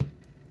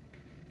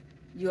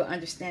 you'll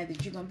understand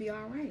that you're going to be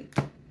all right.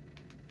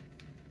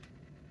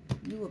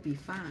 You will be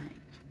fine.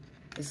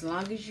 As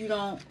long as you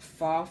don't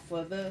fall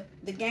for the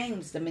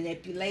games, the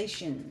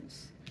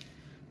manipulations.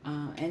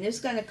 And it's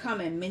going to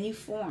come in many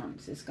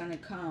forms. It's going to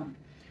come.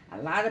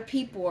 A lot of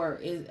people are,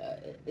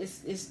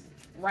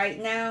 right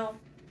now,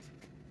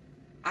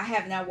 I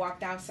have not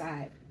walked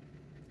outside.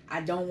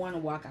 I don't want to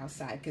walk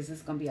outside because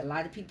there's going to be a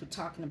lot of people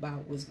talking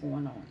about what's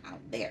going on out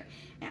there.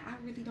 And I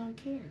really don't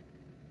care.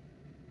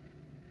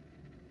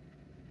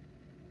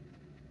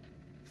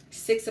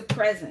 Six of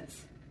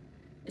Presents.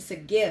 It's a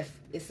gift.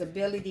 It's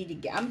ability to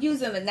get. I'm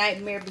using the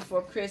Nightmare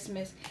Before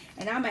Christmas.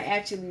 And I'm going to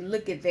actually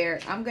look at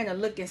I'm going to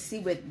look and see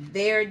what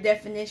their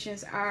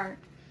definitions are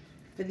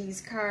for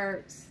these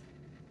cards.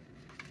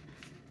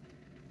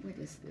 What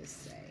does this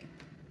say?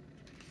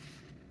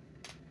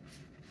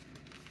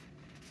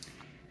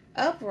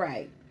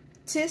 Upright.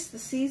 'Tis the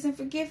season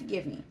for gift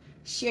giving.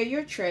 Share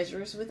your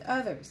treasures with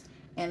others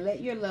and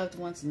let your loved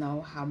ones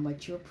know how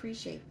much you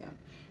appreciate them.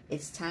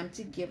 It's time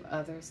to give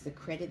others the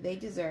credit they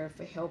deserve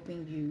for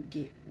helping you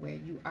get where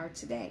you are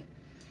today.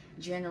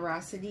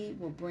 Generosity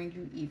will bring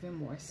you even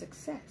more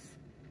success.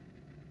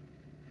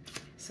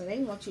 So they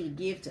want you to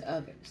give to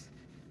others.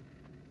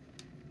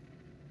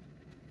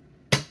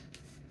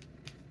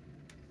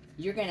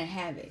 You're going to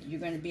have it. You're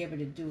going to be able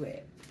to do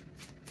it.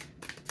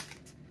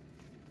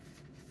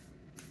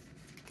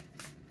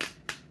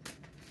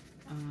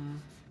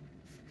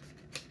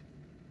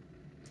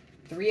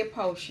 Three of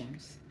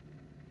Potions.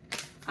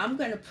 I'm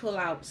going to pull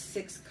out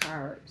 6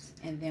 cards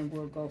and then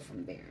we'll go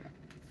from there.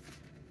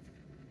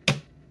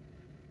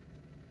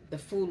 The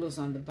Fool is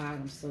on the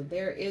bottom, so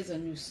there is a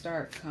new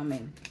start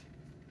coming.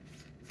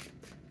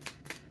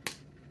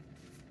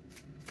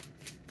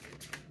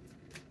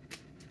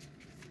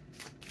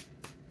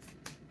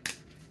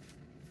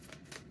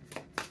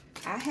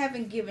 I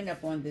haven't given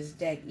up on this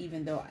deck,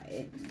 even though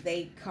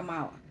they come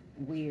out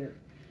weird.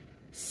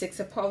 6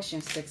 of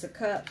Potions, 6 of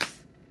Cups.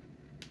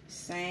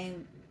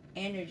 Same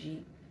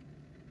energy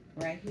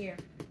right here.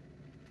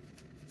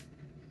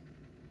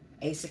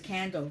 Ace of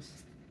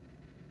Candles.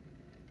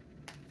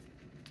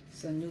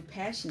 It's a new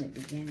passionate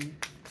beginning.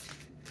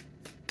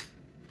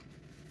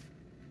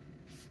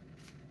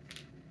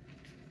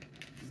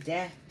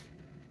 Death.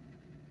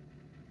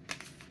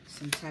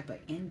 Some type of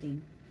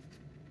ending.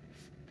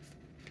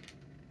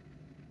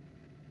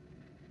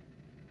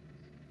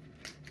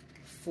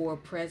 Four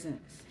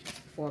Presents.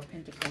 4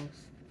 Pentacles.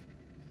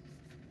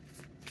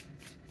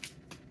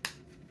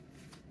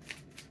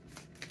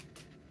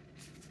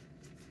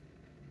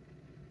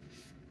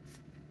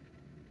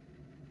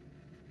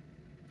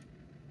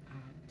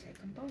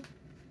 Both.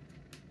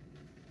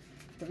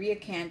 3 of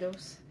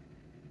Candles.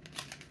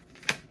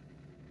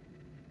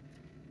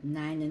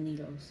 9 of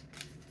Needles.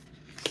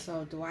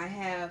 So do I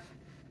have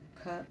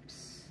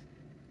Cups?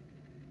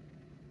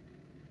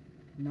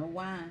 No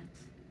Wands.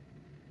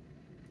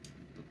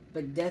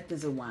 But Death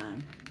is a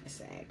wand.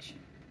 It's an action.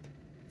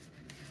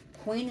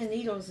 Queen of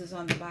Needles is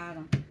on the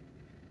bottom.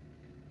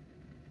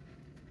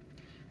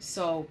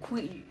 So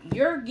Queen,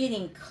 you're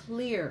getting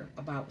clear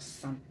about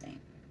something.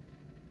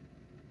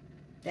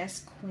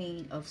 That's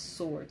Queen of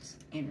Swords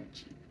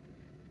energy.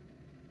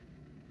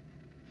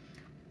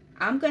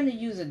 I got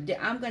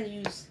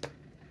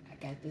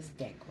this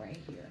deck right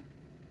here.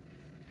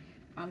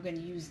 I'm going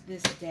to use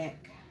this deck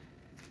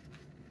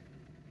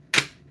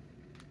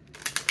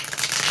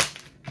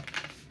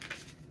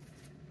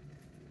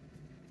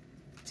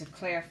to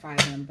clarify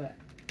them, but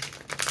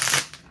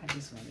I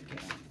just want to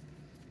get them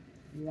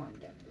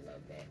warmed up a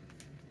little bit.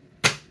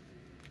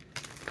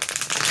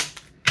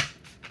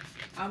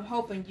 I'm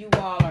hoping you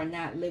all are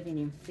not living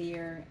in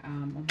fear.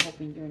 I'm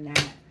hoping you're not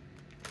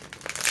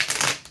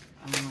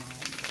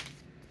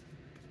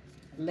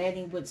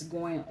letting what's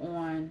going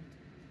on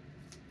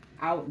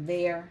out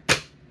there,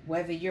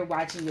 whether you're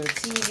watching your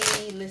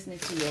TV, listening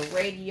to your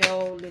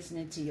radio,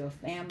 listening to your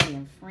family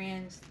and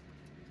friends.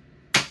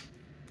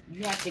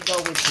 You have to go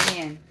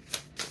within.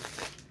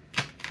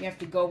 You have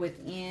to go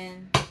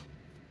within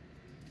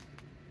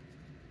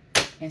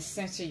and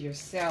censor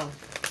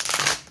yourself.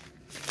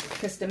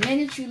 Because the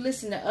minute you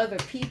listen to other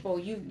people,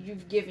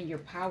 you've given your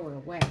power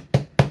away.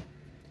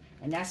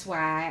 And that's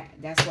why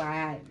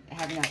I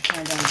have not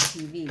turned on the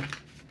TV.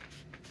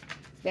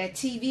 That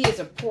TV is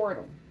a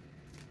portal.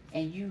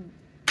 And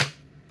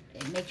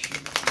it makes you,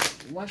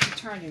 once you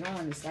turn it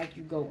on, it's like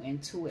you go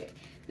into it.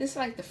 Just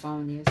like the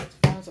phone is.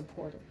 The phone's a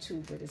portal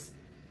too, but it's,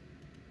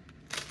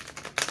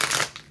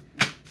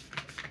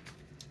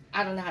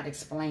 I don't know how to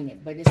explain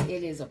it, but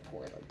it is a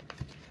portal.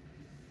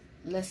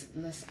 Let's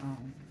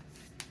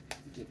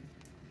get,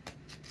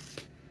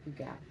 we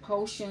got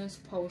potions.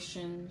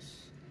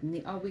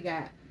 Oh, we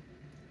got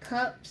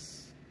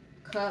cups,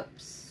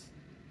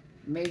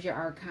 major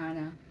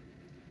arcana,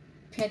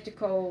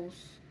 pentacles,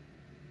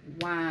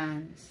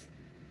 wands,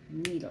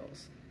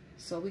 needles.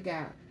 So we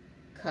got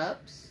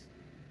cups,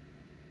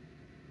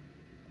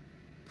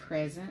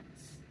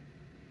 presents,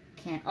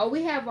 oh,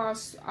 we have our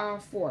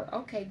 4.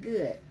 Okay,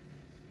 good.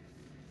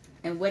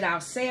 And what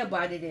I'll say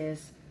about it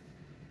is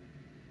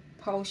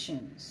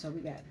potions. So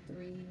we got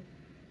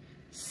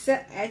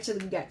actually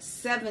we got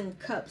 7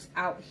 cups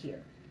out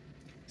here.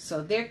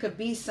 So there could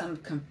be some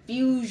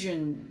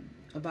confusion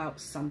about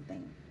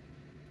something.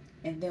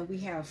 And then we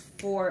have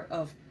 4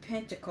 of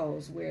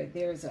Pentacles, where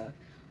there's a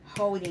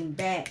holding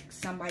back.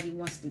 Somebody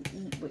wants to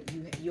eat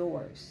what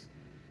yours.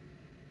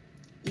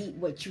 Eat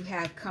what you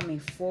have coming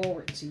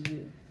forward to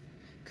you.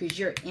 Because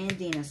you're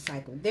ending a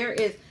cycle.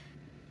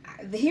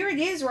 Here it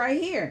is right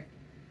here.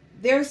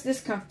 There's this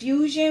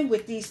confusion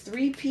with these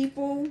 3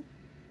 people.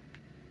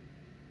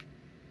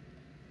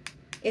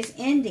 It's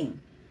ending.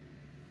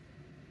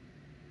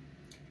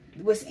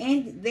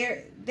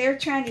 They're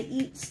trying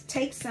to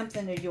take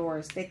something of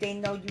yours that they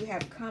know you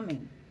have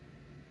coming.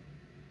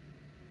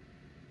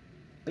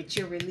 But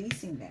you're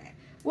releasing that.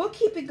 We'll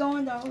keep it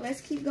going though.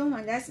 Let's keep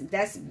going.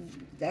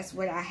 That's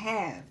what I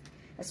have.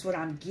 That's what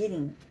I'm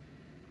getting.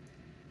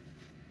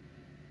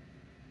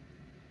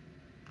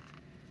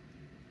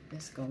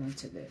 Let's go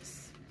into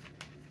this.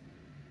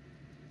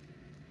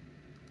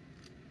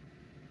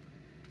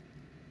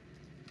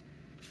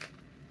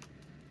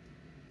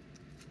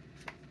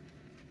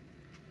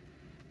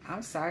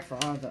 I'm sorry for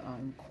all the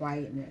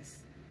quietness.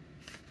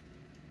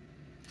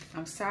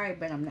 I'm sorry,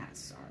 but I'm not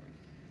sorry.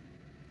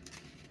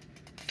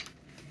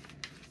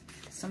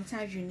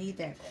 Sometimes you need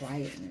that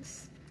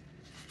quietness.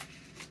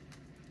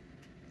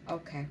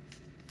 Okay.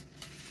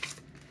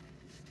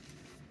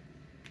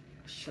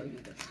 I'll show you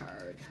the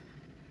card.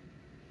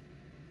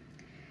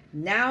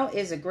 Now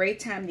is a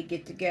great time to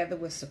get together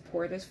with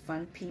supportive,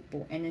 fun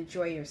people and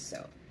enjoy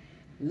yourself.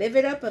 Live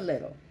it up a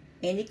little.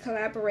 Any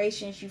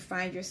collaborations you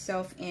find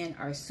yourself in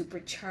are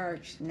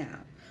supercharged now.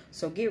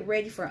 So get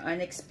ready for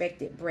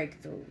unexpected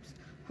breakthroughs.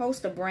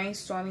 Host a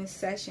brainstorming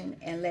session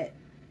and let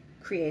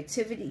creative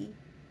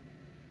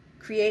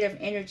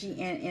energy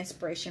and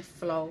inspiration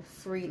flow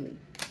freely.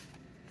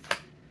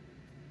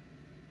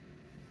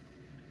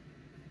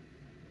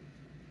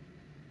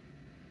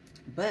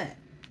 But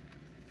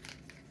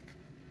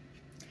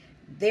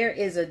there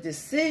is a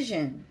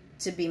decision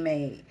to be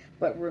made.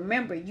 But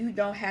remember, you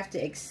don't have to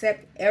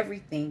accept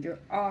everything you're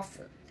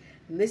offered.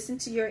 Listen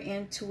to your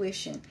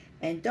intuition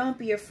and don't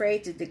be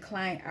afraid to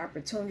decline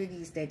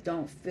opportunities that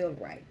don't feel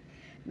right.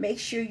 Make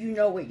sure you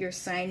know what you're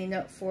signing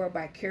up for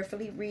by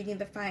carefully reading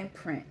the fine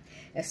print,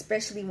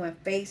 especially when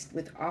faced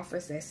with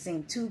offers that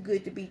seem too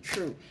good to be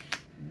true.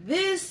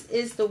 This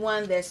is the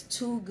one that's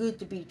too good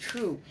to be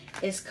true.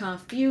 It's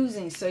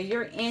confusing, so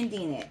you're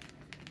ending it.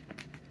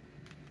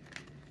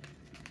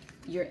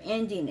 You're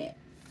ending it.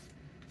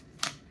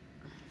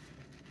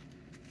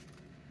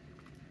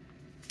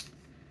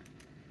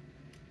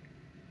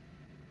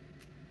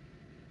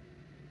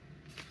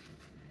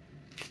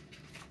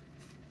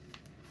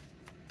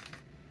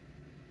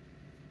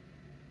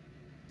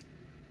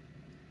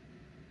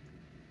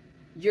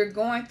 You're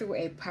going through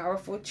a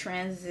powerful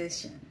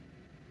transition.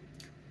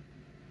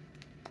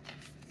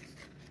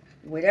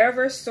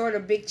 Whatever sort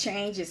of big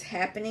change is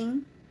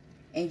happening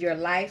in your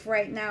life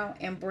right now,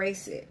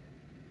 embrace it.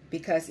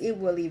 Because it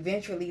will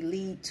eventually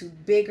lead to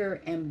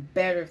bigger and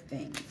better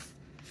things.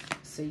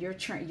 So you're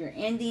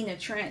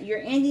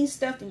ending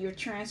stuff and you're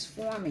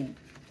transforming.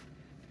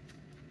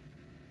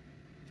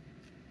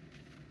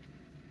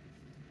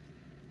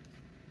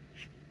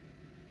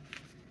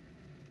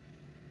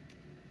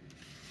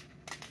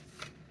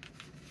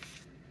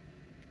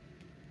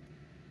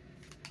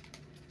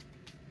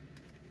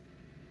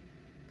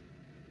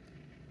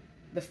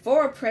 The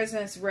 4 of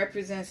Presents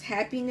represents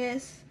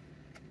happiness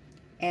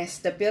and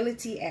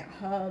stability at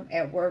home,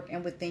 at work,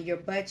 and within your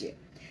budget.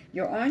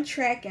 You're on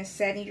track and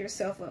setting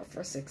yourself up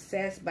for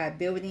success by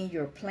building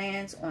your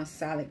plans on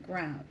solid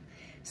ground.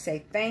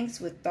 Say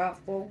thanks with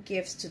thoughtful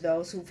gifts to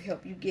those who've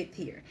helped you get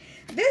here.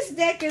 This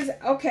deck is,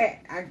 okay,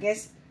 I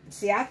guess,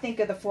 see, I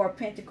think of the 4 of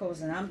Pentacles,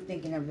 and I'm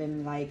thinking of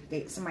them like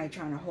somebody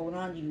trying to hold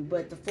on to you.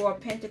 But the 4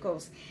 of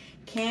Pentacles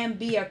can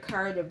be a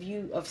card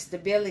of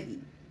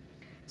stability.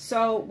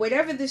 So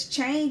whatever this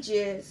change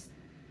is,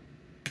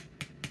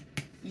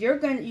 you're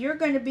going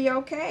to be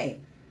okay.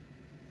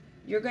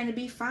 You're going to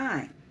be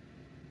fine.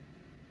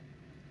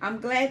 I'm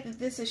glad that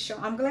this is shown.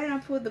 I'm glad I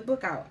pulled the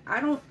book out.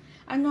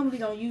 I normally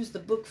don't use the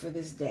book for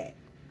this deck.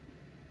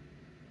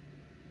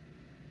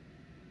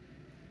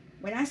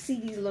 When I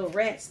see these little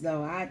rats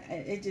though,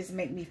 it just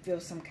make me feel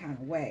some kind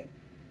of way.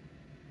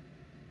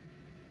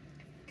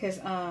 Cuz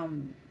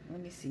let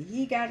me see.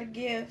 He got a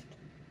gift.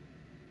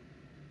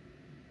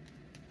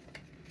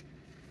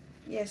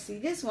 Yeah, see,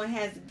 this one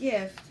has a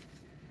gift,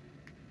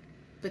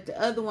 but the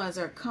other ones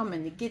are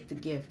coming to get the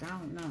gift. I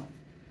don't know.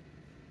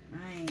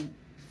 I ain't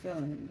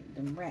feeling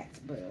them rats,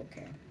 but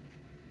okay.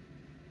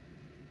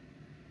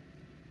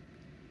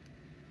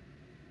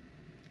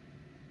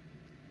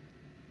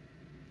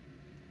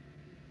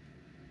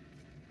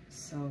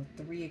 So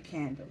 3 of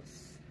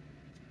Candles.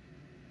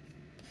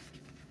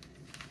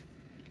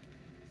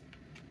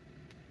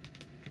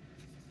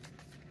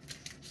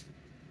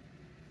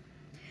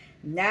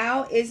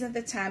 Now isn't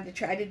the time to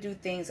try to do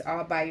things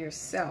all by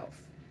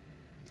yourself.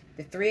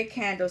 The Three of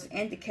Candles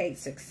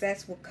indicates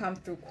success will come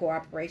through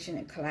cooperation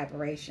and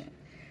collaboration.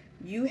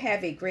 You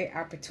have a great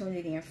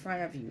opportunity in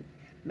front of you.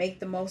 Make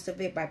the most of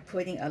it by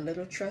putting a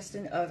little trust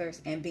in others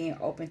and being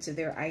open to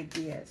their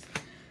ideas.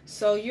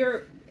 So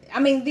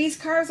these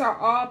cards are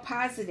all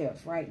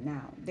positive right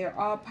now. They're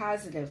all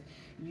positive.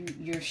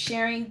 You're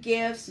sharing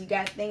gifts. You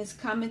got things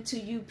coming to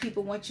you.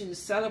 People want you to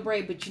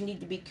celebrate, but you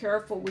need to be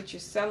careful what you're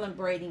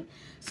celebrating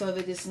so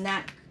that it's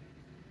not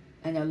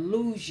an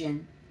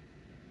illusion.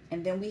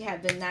 And then we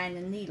have the Nine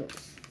of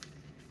Needles.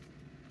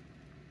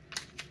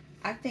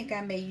 I think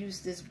I may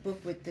use this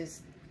book with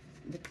this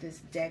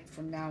deck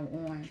from now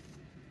on.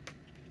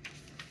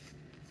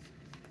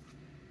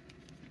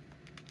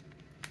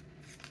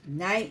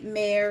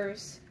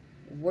 Nightmares,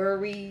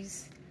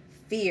 worries,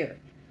 fear.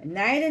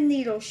 Knight of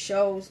Needles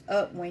shows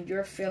up when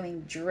you're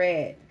feeling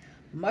dread.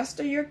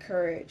 Muster your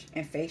courage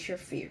and face your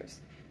fears.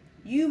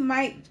 You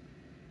might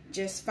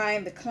just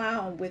find the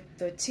clown with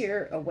the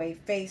tear-away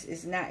face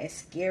is not as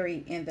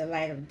scary in the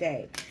light of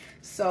day.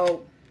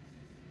 So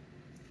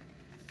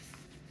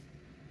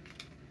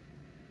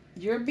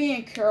you're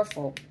being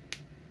careful.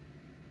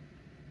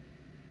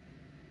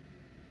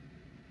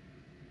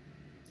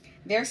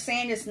 They're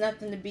saying it's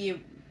nothing to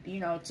be,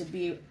 to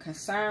be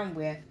concerned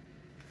with.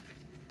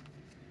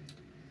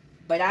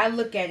 But I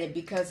look at it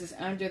because it's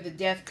under the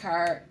death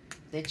card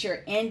that you're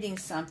ending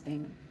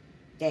something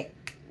that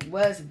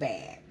was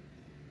bad,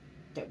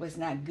 that was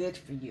not good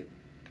for you.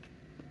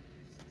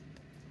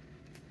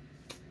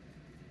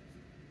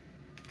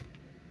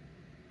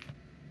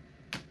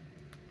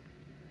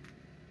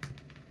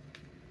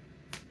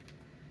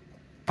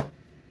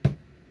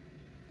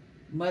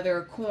 Mother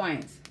of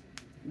Coins.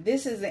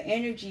 This is the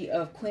energy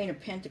of Queen of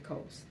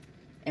Pentacles.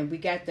 And we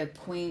got the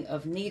Queen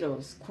of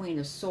Needles, Queen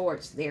of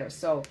Swords there.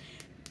 So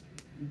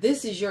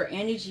this is your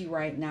energy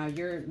right now.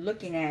 You're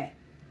looking at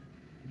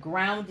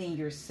grounding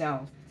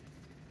yourself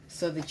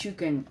so that you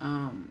can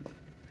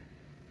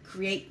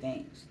create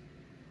things.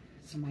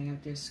 Somebody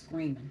out there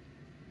screaming.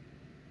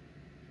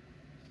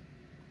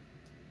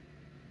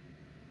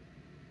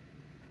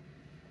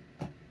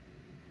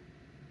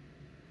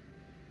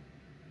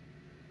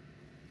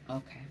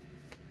 Okay.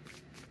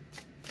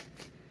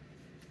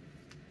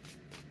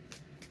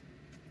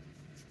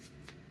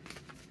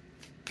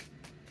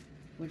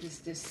 What is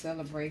this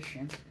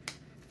celebration?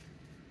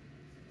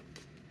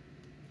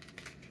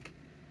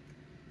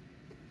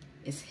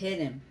 It's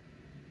hidden.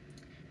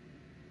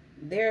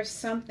 There's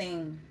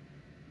something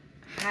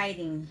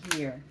hiding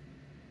here.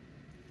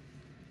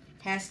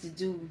 Has to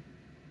do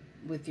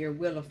with your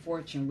wheel of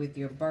fortune, with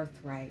your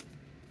birthright.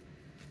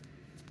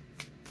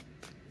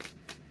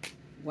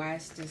 Why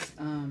is this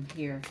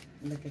here?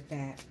 Look at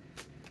that.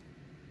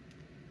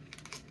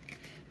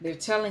 They're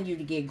telling you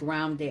to get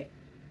grounded.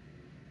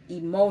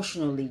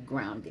 Emotionally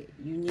grounded.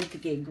 You need to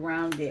get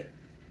grounded.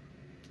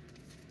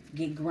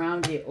 Get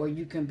grounded, or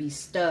you can be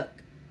stuck.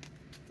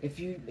 If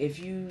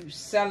you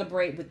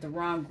celebrate with the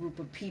wrong group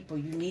of people,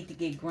 you need to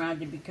get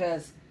grounded,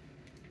 because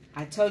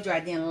I told you I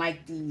didn't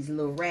like these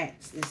little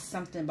rats. There's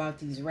something about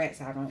these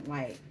rats I don't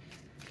like.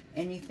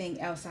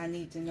 Anything else I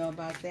need to know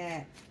about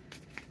that?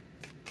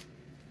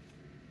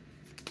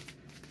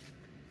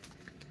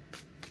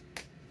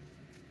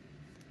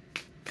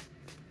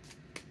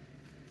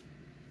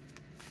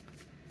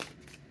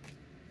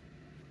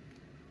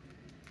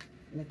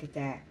 Look at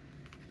that.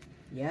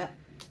 Yep.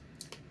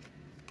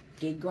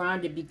 Get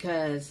grounded,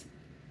 because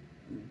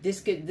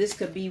this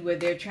could be where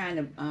they're trying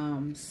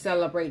to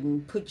celebrate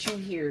and put you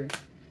here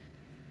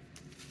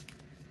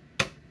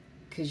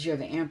because you're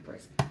the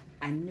Empress.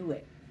 I knew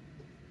it.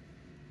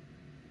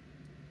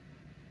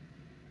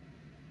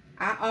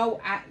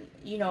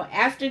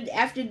 After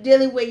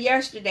dealing with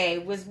yesterday,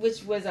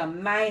 which was a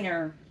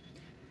minor.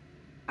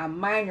 I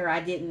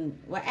didn't,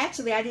 well,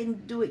 actually, I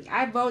didn't do it.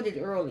 I voted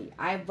early.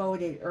 I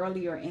voted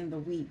earlier in the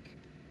week.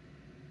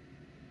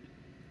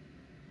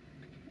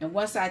 And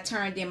once I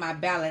turned in my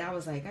ballot, I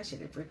was like, I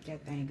should have ripped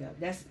that thing up.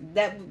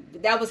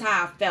 That was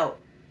how I felt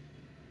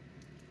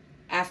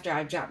after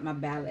I dropped my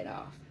ballot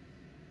off.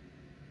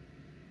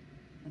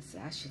 I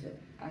said,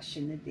 I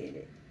shouldn't have did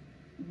it.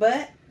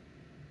 But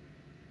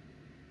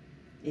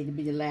it'll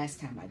be the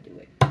last time I do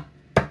it.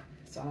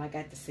 That's all I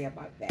got to say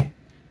about that.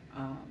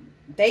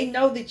 They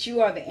know that you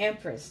are the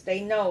Empress.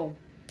 They know.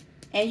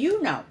 And you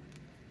know.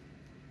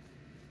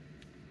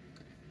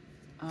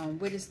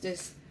 What is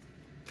this?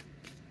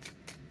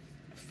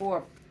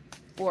 Four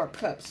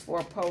cups,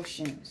 4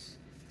 potions.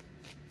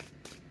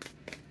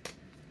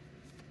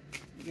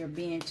 You're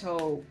being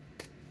told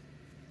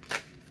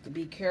to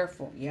be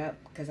careful. Yep,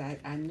 because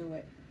I knew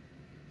it.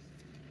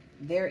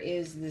 There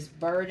is this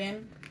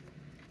burden.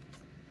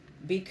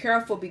 Be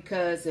careful,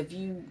 because if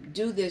you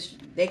do this,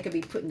 they could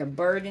be putting a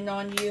burden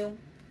on you.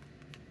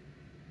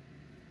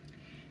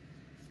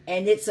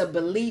 And it's a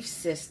belief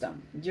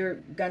system. You're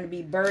going to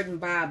be burdened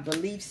by a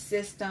belief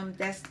system.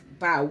 That's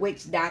by a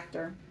witch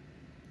doctor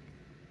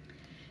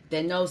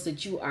that knows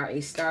that you are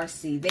a star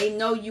seed. They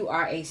know you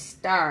are a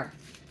star.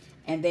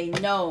 And they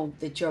know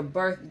that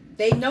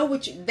they know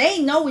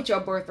what your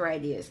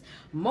birthright is.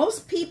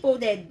 Most people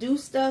that do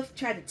stuff,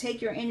 try to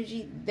take your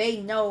energy,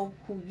 they know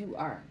who you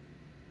are.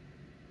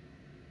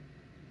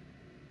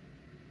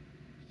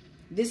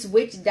 This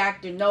witch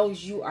doctor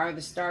knows you are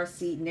the star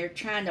seed, and they're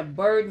trying to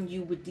burden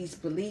you with these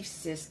belief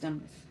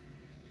systems.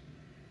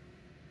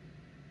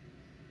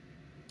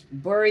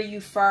 Bury you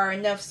far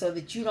enough so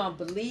that you don't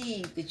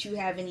believe that you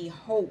have any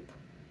hope.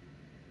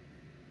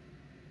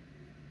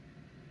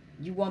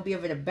 You won't be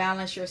able to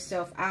balance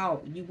yourself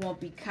out. You won't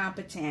be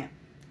competent.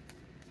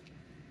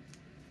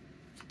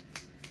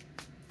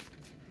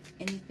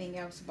 Anything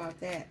else about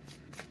that?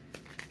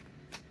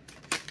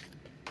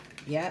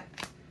 Yep.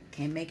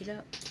 Can't make it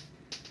up.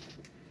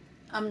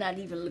 I'm not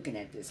even looking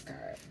at this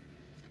card.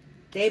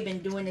 They've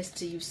been doing this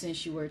to you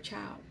since you were a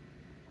child.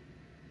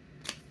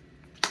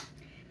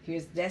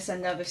 That's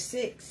another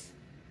 6.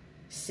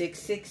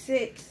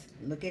 666.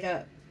 Look it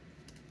up.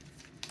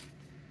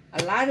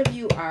 A lot of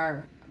you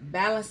are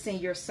balancing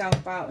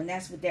yourself out, and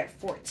that's what that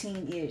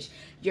 14 is.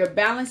 You're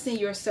balancing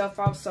yourself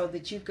out so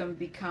that you can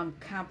become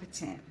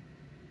competent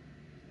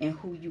in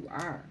who you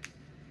are.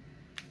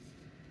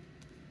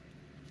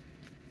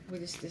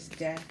 What is this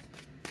death?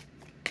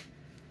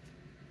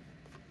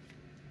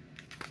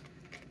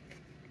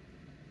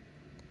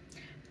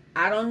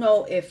 I don't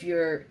know if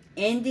you're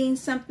ending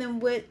something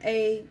with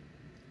a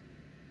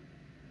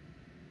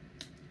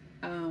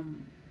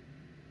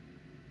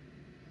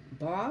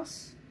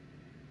boss.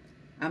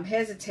 I'm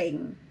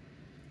hesitating.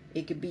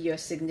 It could be your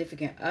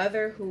significant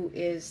other who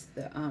is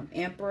the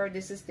emperor.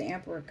 This is the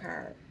emperor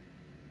card.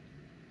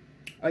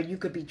 Or you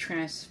could be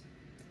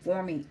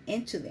transforming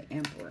into the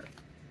emperor.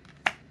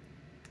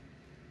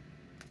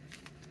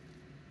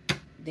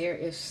 There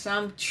is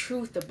some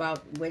truth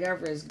about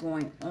whatever is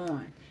going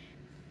on.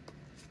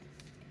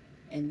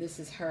 And this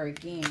is her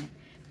again.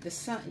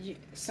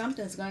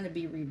 Something's going to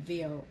be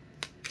revealed.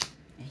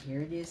 And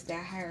here it is,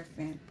 that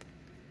Hierophant.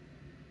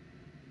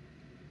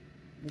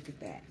 Look at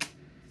that.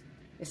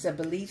 It's a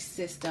belief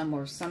system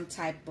or some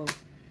type of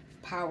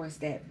powers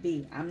that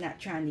be. I'm not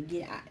trying to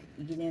get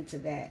into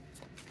that.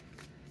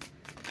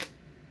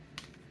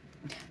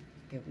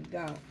 Here we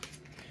go.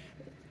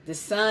 The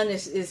sun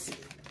is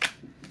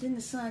didn't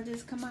the sun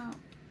just come out?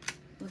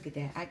 Look at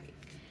that.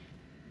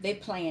 They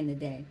playing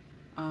today.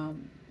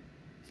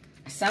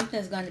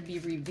 Something's going to be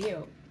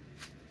revealed.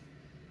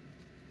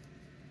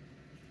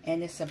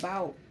 And it's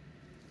about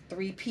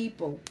 3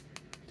 people.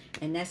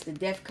 And that's the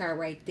death card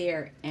right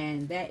there.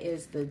 And that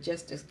is the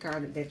justice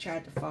card that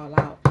tried to fall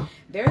out.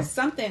 There's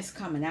something's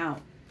coming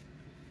out.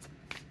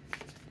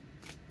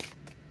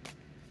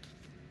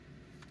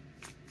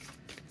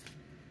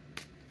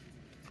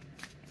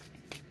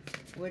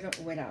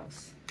 What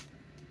else?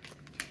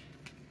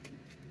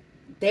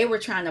 They were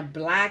trying to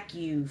block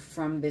you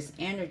from this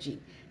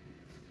energy.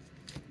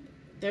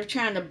 They're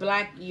trying to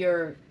block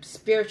your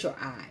spiritual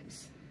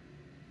eyes.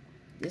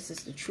 This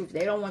is the truth.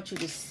 They don't want you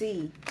to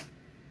see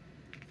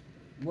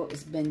what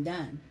has been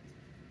done.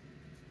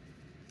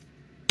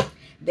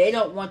 They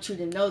don't want you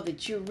to know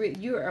that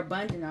you're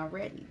abundant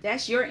already.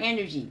 That's your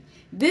energy.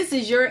 This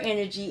is your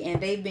energy,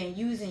 and they've been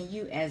using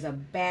you as a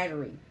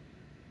battery.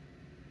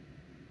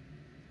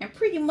 And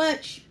pretty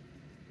much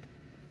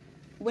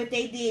what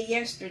they did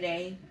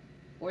yesterday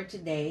or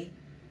today,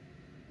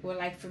 or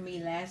like for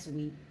me last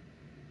week,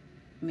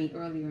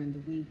 earlier in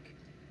the week,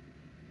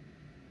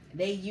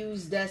 they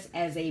used us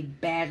as a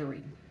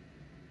battery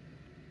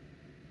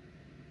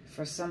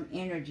for some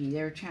energy.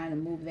 They're trying to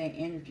move that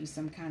energy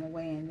some kind of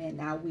way, and then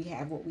now we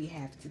have what we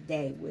have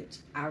today, which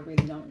I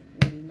really don't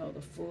really know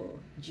the full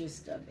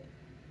gist of it.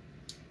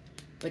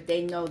 But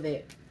they know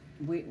that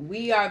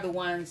we are the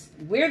ones,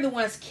 we're the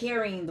ones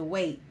carrying the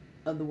weight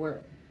of the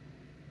world.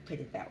 Put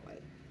it that way.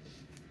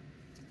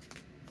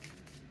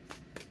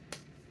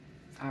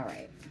 All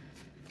right.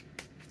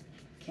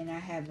 Can I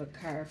have a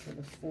card for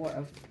the 4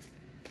 of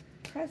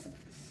Presents?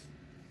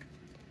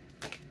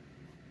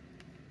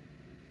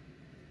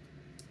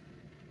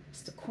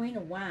 It's the Queen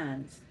of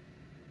Wands.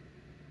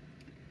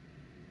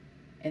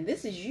 And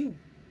this is you.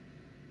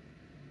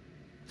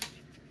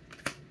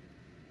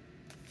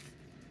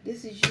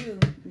 This is you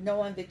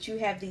knowing that you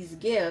have these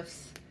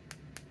gifts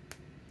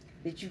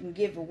that you can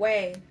give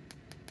away.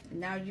 And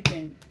now you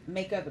can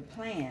make other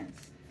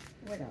plans.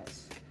 What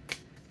else?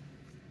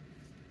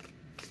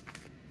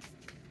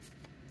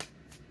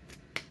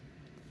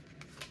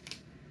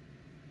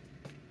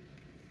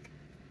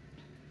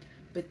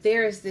 But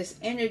there is this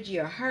energy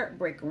of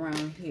heartbreak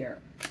around here.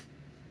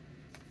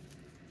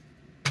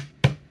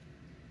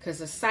 Because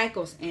the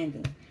cycle's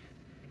ending.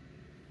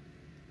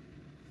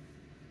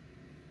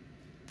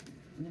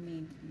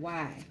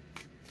 Why?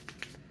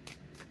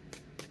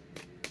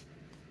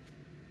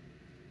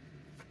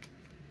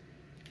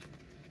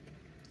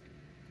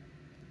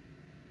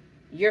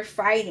 You're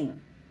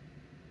fighting.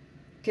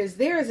 Because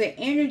there is an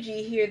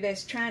energy here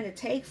that's trying to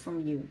take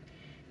from you.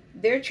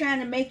 They're trying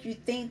to make you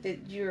think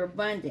that you're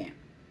abundant.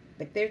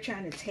 But they're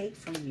trying to take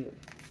from you.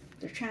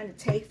 They're trying to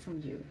take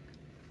from you.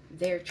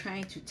 they're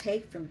trying to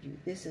take from you.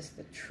 This is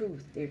the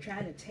truth. They're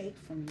trying to take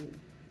from you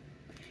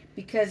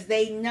because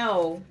they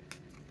know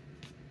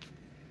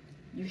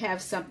you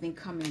have something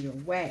coming your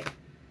way.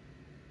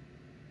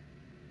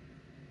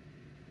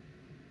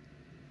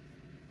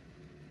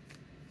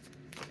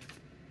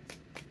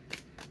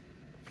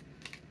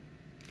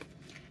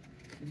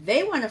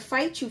 They want to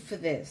fight you for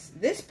this.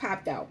 This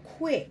popped out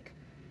quick.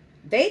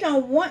 They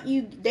don't want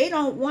you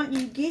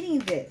getting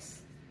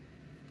this.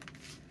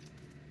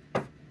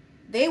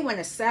 They want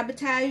to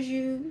sabotage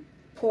you,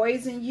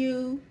 poison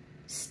you,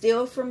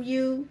 steal from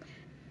you,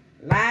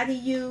 lie to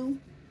you.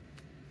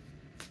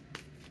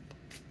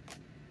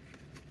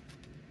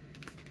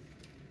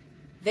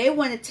 They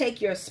want to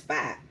take your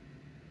spot.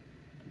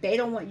 They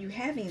don't want you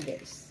having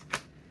this.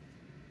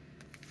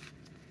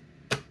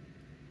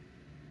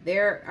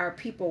 There are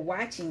people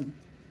watching.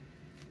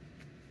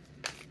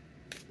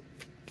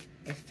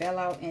 It fell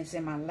out and it's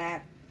in my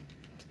lap.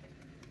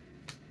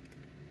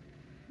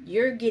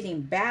 You're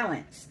getting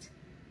balanced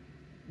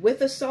with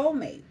a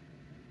soulmate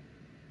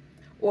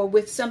or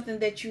with something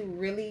that you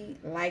really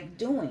like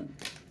doing.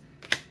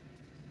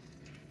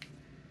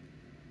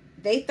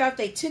 They thought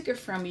they took it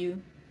from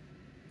you.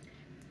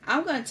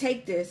 I'm going to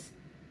take this.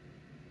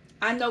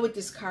 I know what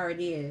this card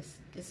is.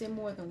 Is it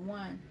more than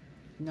one?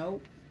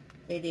 Nope,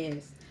 it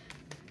is.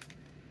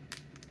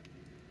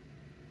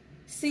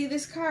 See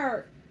this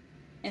card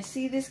and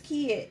see this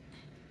kid.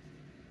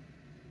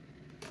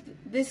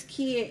 This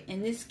kid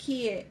and this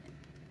kid,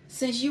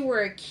 since you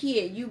were a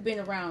kid, you've been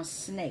around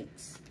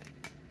snakes.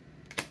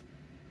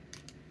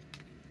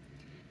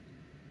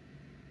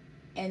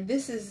 And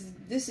this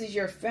is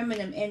your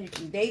feminine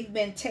energy. They've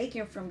been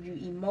taken from you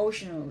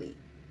emotionally.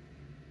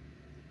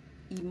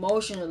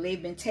 Emotionally,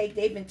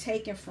 they've been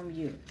taken from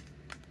you.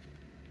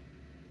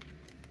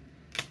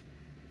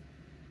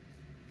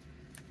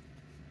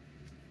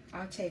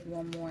 I'll take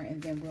one more and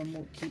then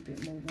we'll keep it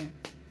moving.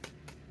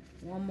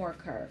 One more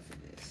card for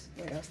this.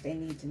 What else they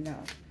need to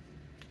know?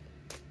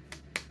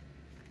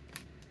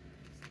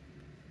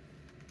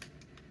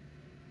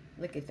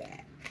 Look at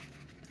that.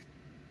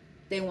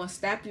 They want to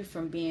stop you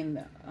from being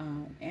the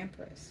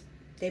Empress.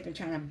 They've been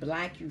trying to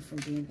block you from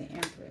being the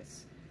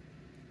Empress.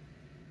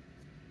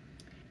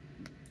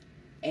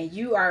 And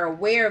you are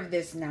aware of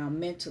this now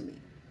mentally.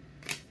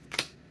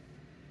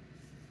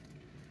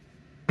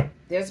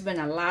 There's been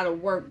a lot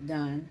of work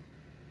done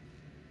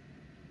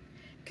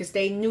because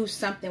they knew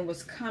something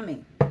was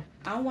coming.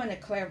 I want to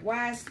clarify,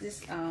 why is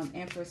this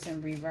Empress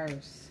in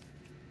reverse?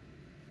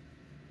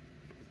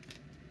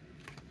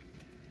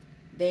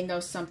 They know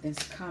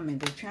something's coming.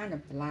 They're trying to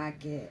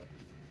block it.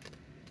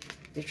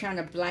 They're trying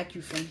to block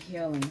you from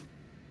healing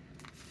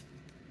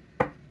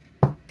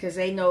because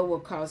they know it will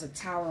cause a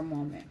tower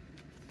moment.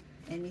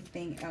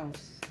 Anything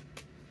else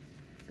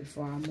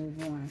before I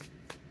move on?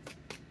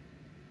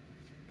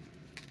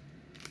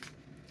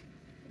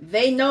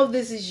 They know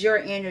this is your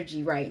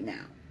energy right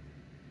now.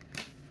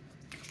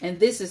 And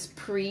this is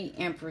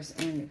pre-Empress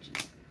energy.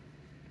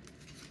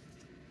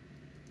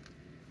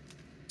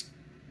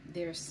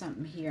 There's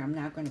something here. I'm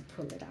not going to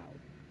pull it out.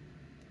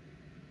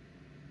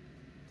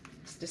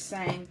 It's the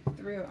same.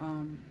 Three of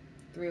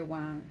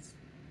Wands.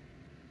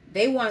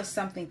 They want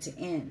something to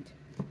end.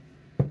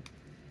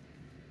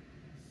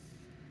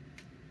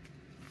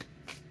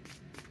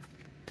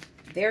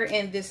 They're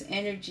in this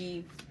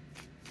energy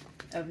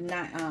of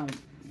not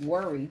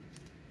worry.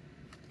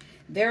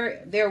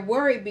 They're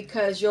worried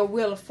because your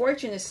Wheel of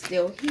Fortune is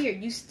still here.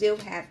 You still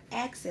have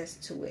access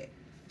to it.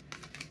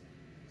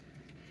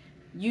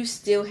 You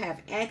still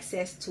have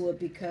access to it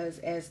because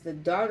as the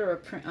daughter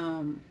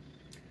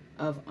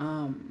of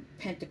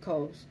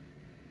Pentacles,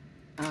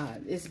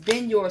 it's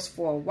been yours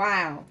for a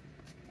while,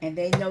 and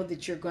they know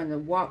that you're going to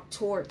walk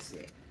towards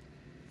it.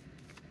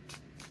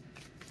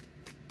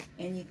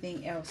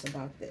 Anything else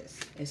about this?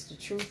 It's the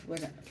truth.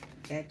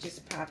 That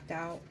just popped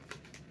out.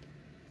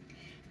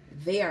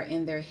 They are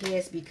in their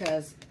heads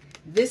because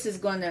this is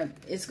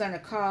it's gonna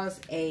cause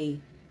a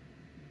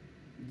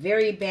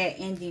very bad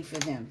ending for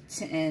them.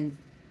 And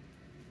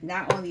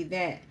not only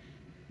that,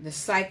 the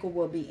cycle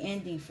will be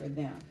ending for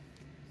them.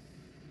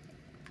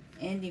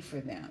 Ending for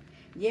them.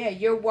 Yeah,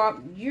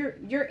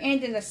 you're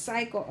ending a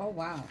cycle. Oh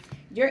wow.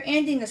 You're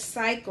ending a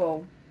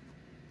cycle.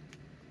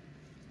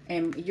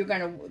 And you're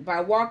going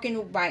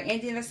to, by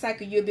ending the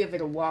cycle, you'll be able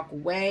to walk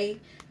away.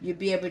 You'll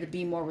be able to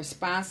be more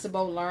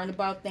responsible, learn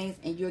about things,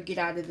 and you'll get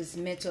out of this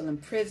mental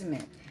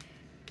imprisonment.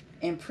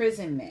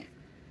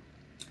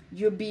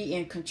 You'll be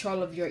in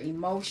control of your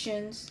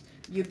emotions.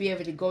 You'll be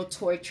able to go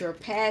towards your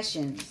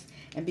passions.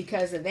 And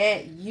because of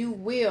that, you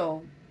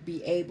will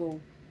be able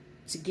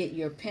to get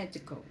your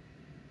pentacle.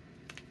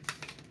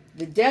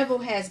 The devil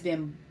has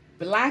been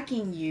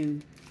blocking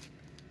you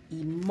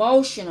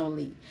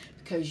emotionally,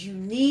 because you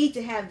need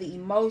to have the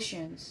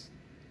emotions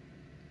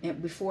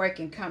before it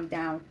can come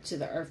down to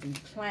the earthly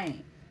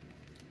plane.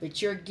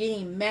 But you're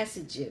getting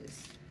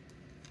messages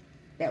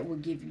that will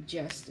give you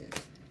justice.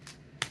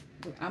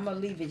 I'm going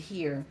to leave it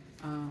here.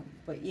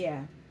 But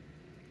yeah,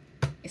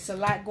 it's a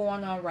lot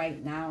going on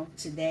right now,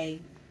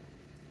 today.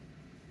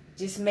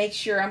 Just make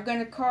sure, I'm going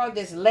to call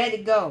this let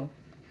it go.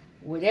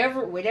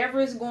 Whatever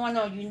is going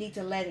on, you need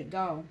to let it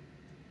go.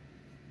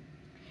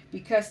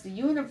 Because the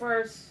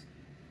universe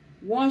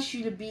wants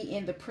you to be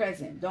in the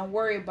present. Don't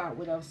worry about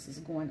what else is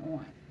going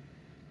on.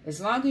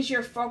 As long as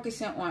you're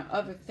focusing on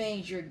other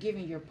things, you're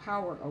giving your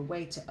power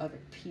away to other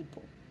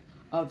people.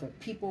 Other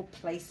people,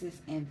 places,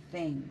 and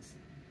things.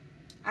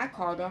 I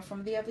called off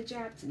from the other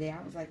job today.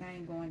 I was like, I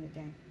ain't going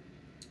today.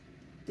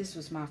 This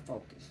was my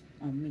focus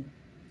on me,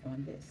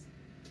 on this.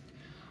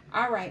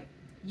 All right.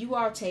 You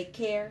all take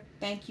care.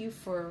 Thank you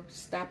for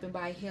stopping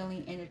by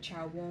Healing Inner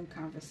Child Wound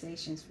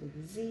Conversations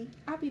with Z.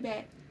 I'll be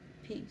back.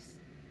 Peace.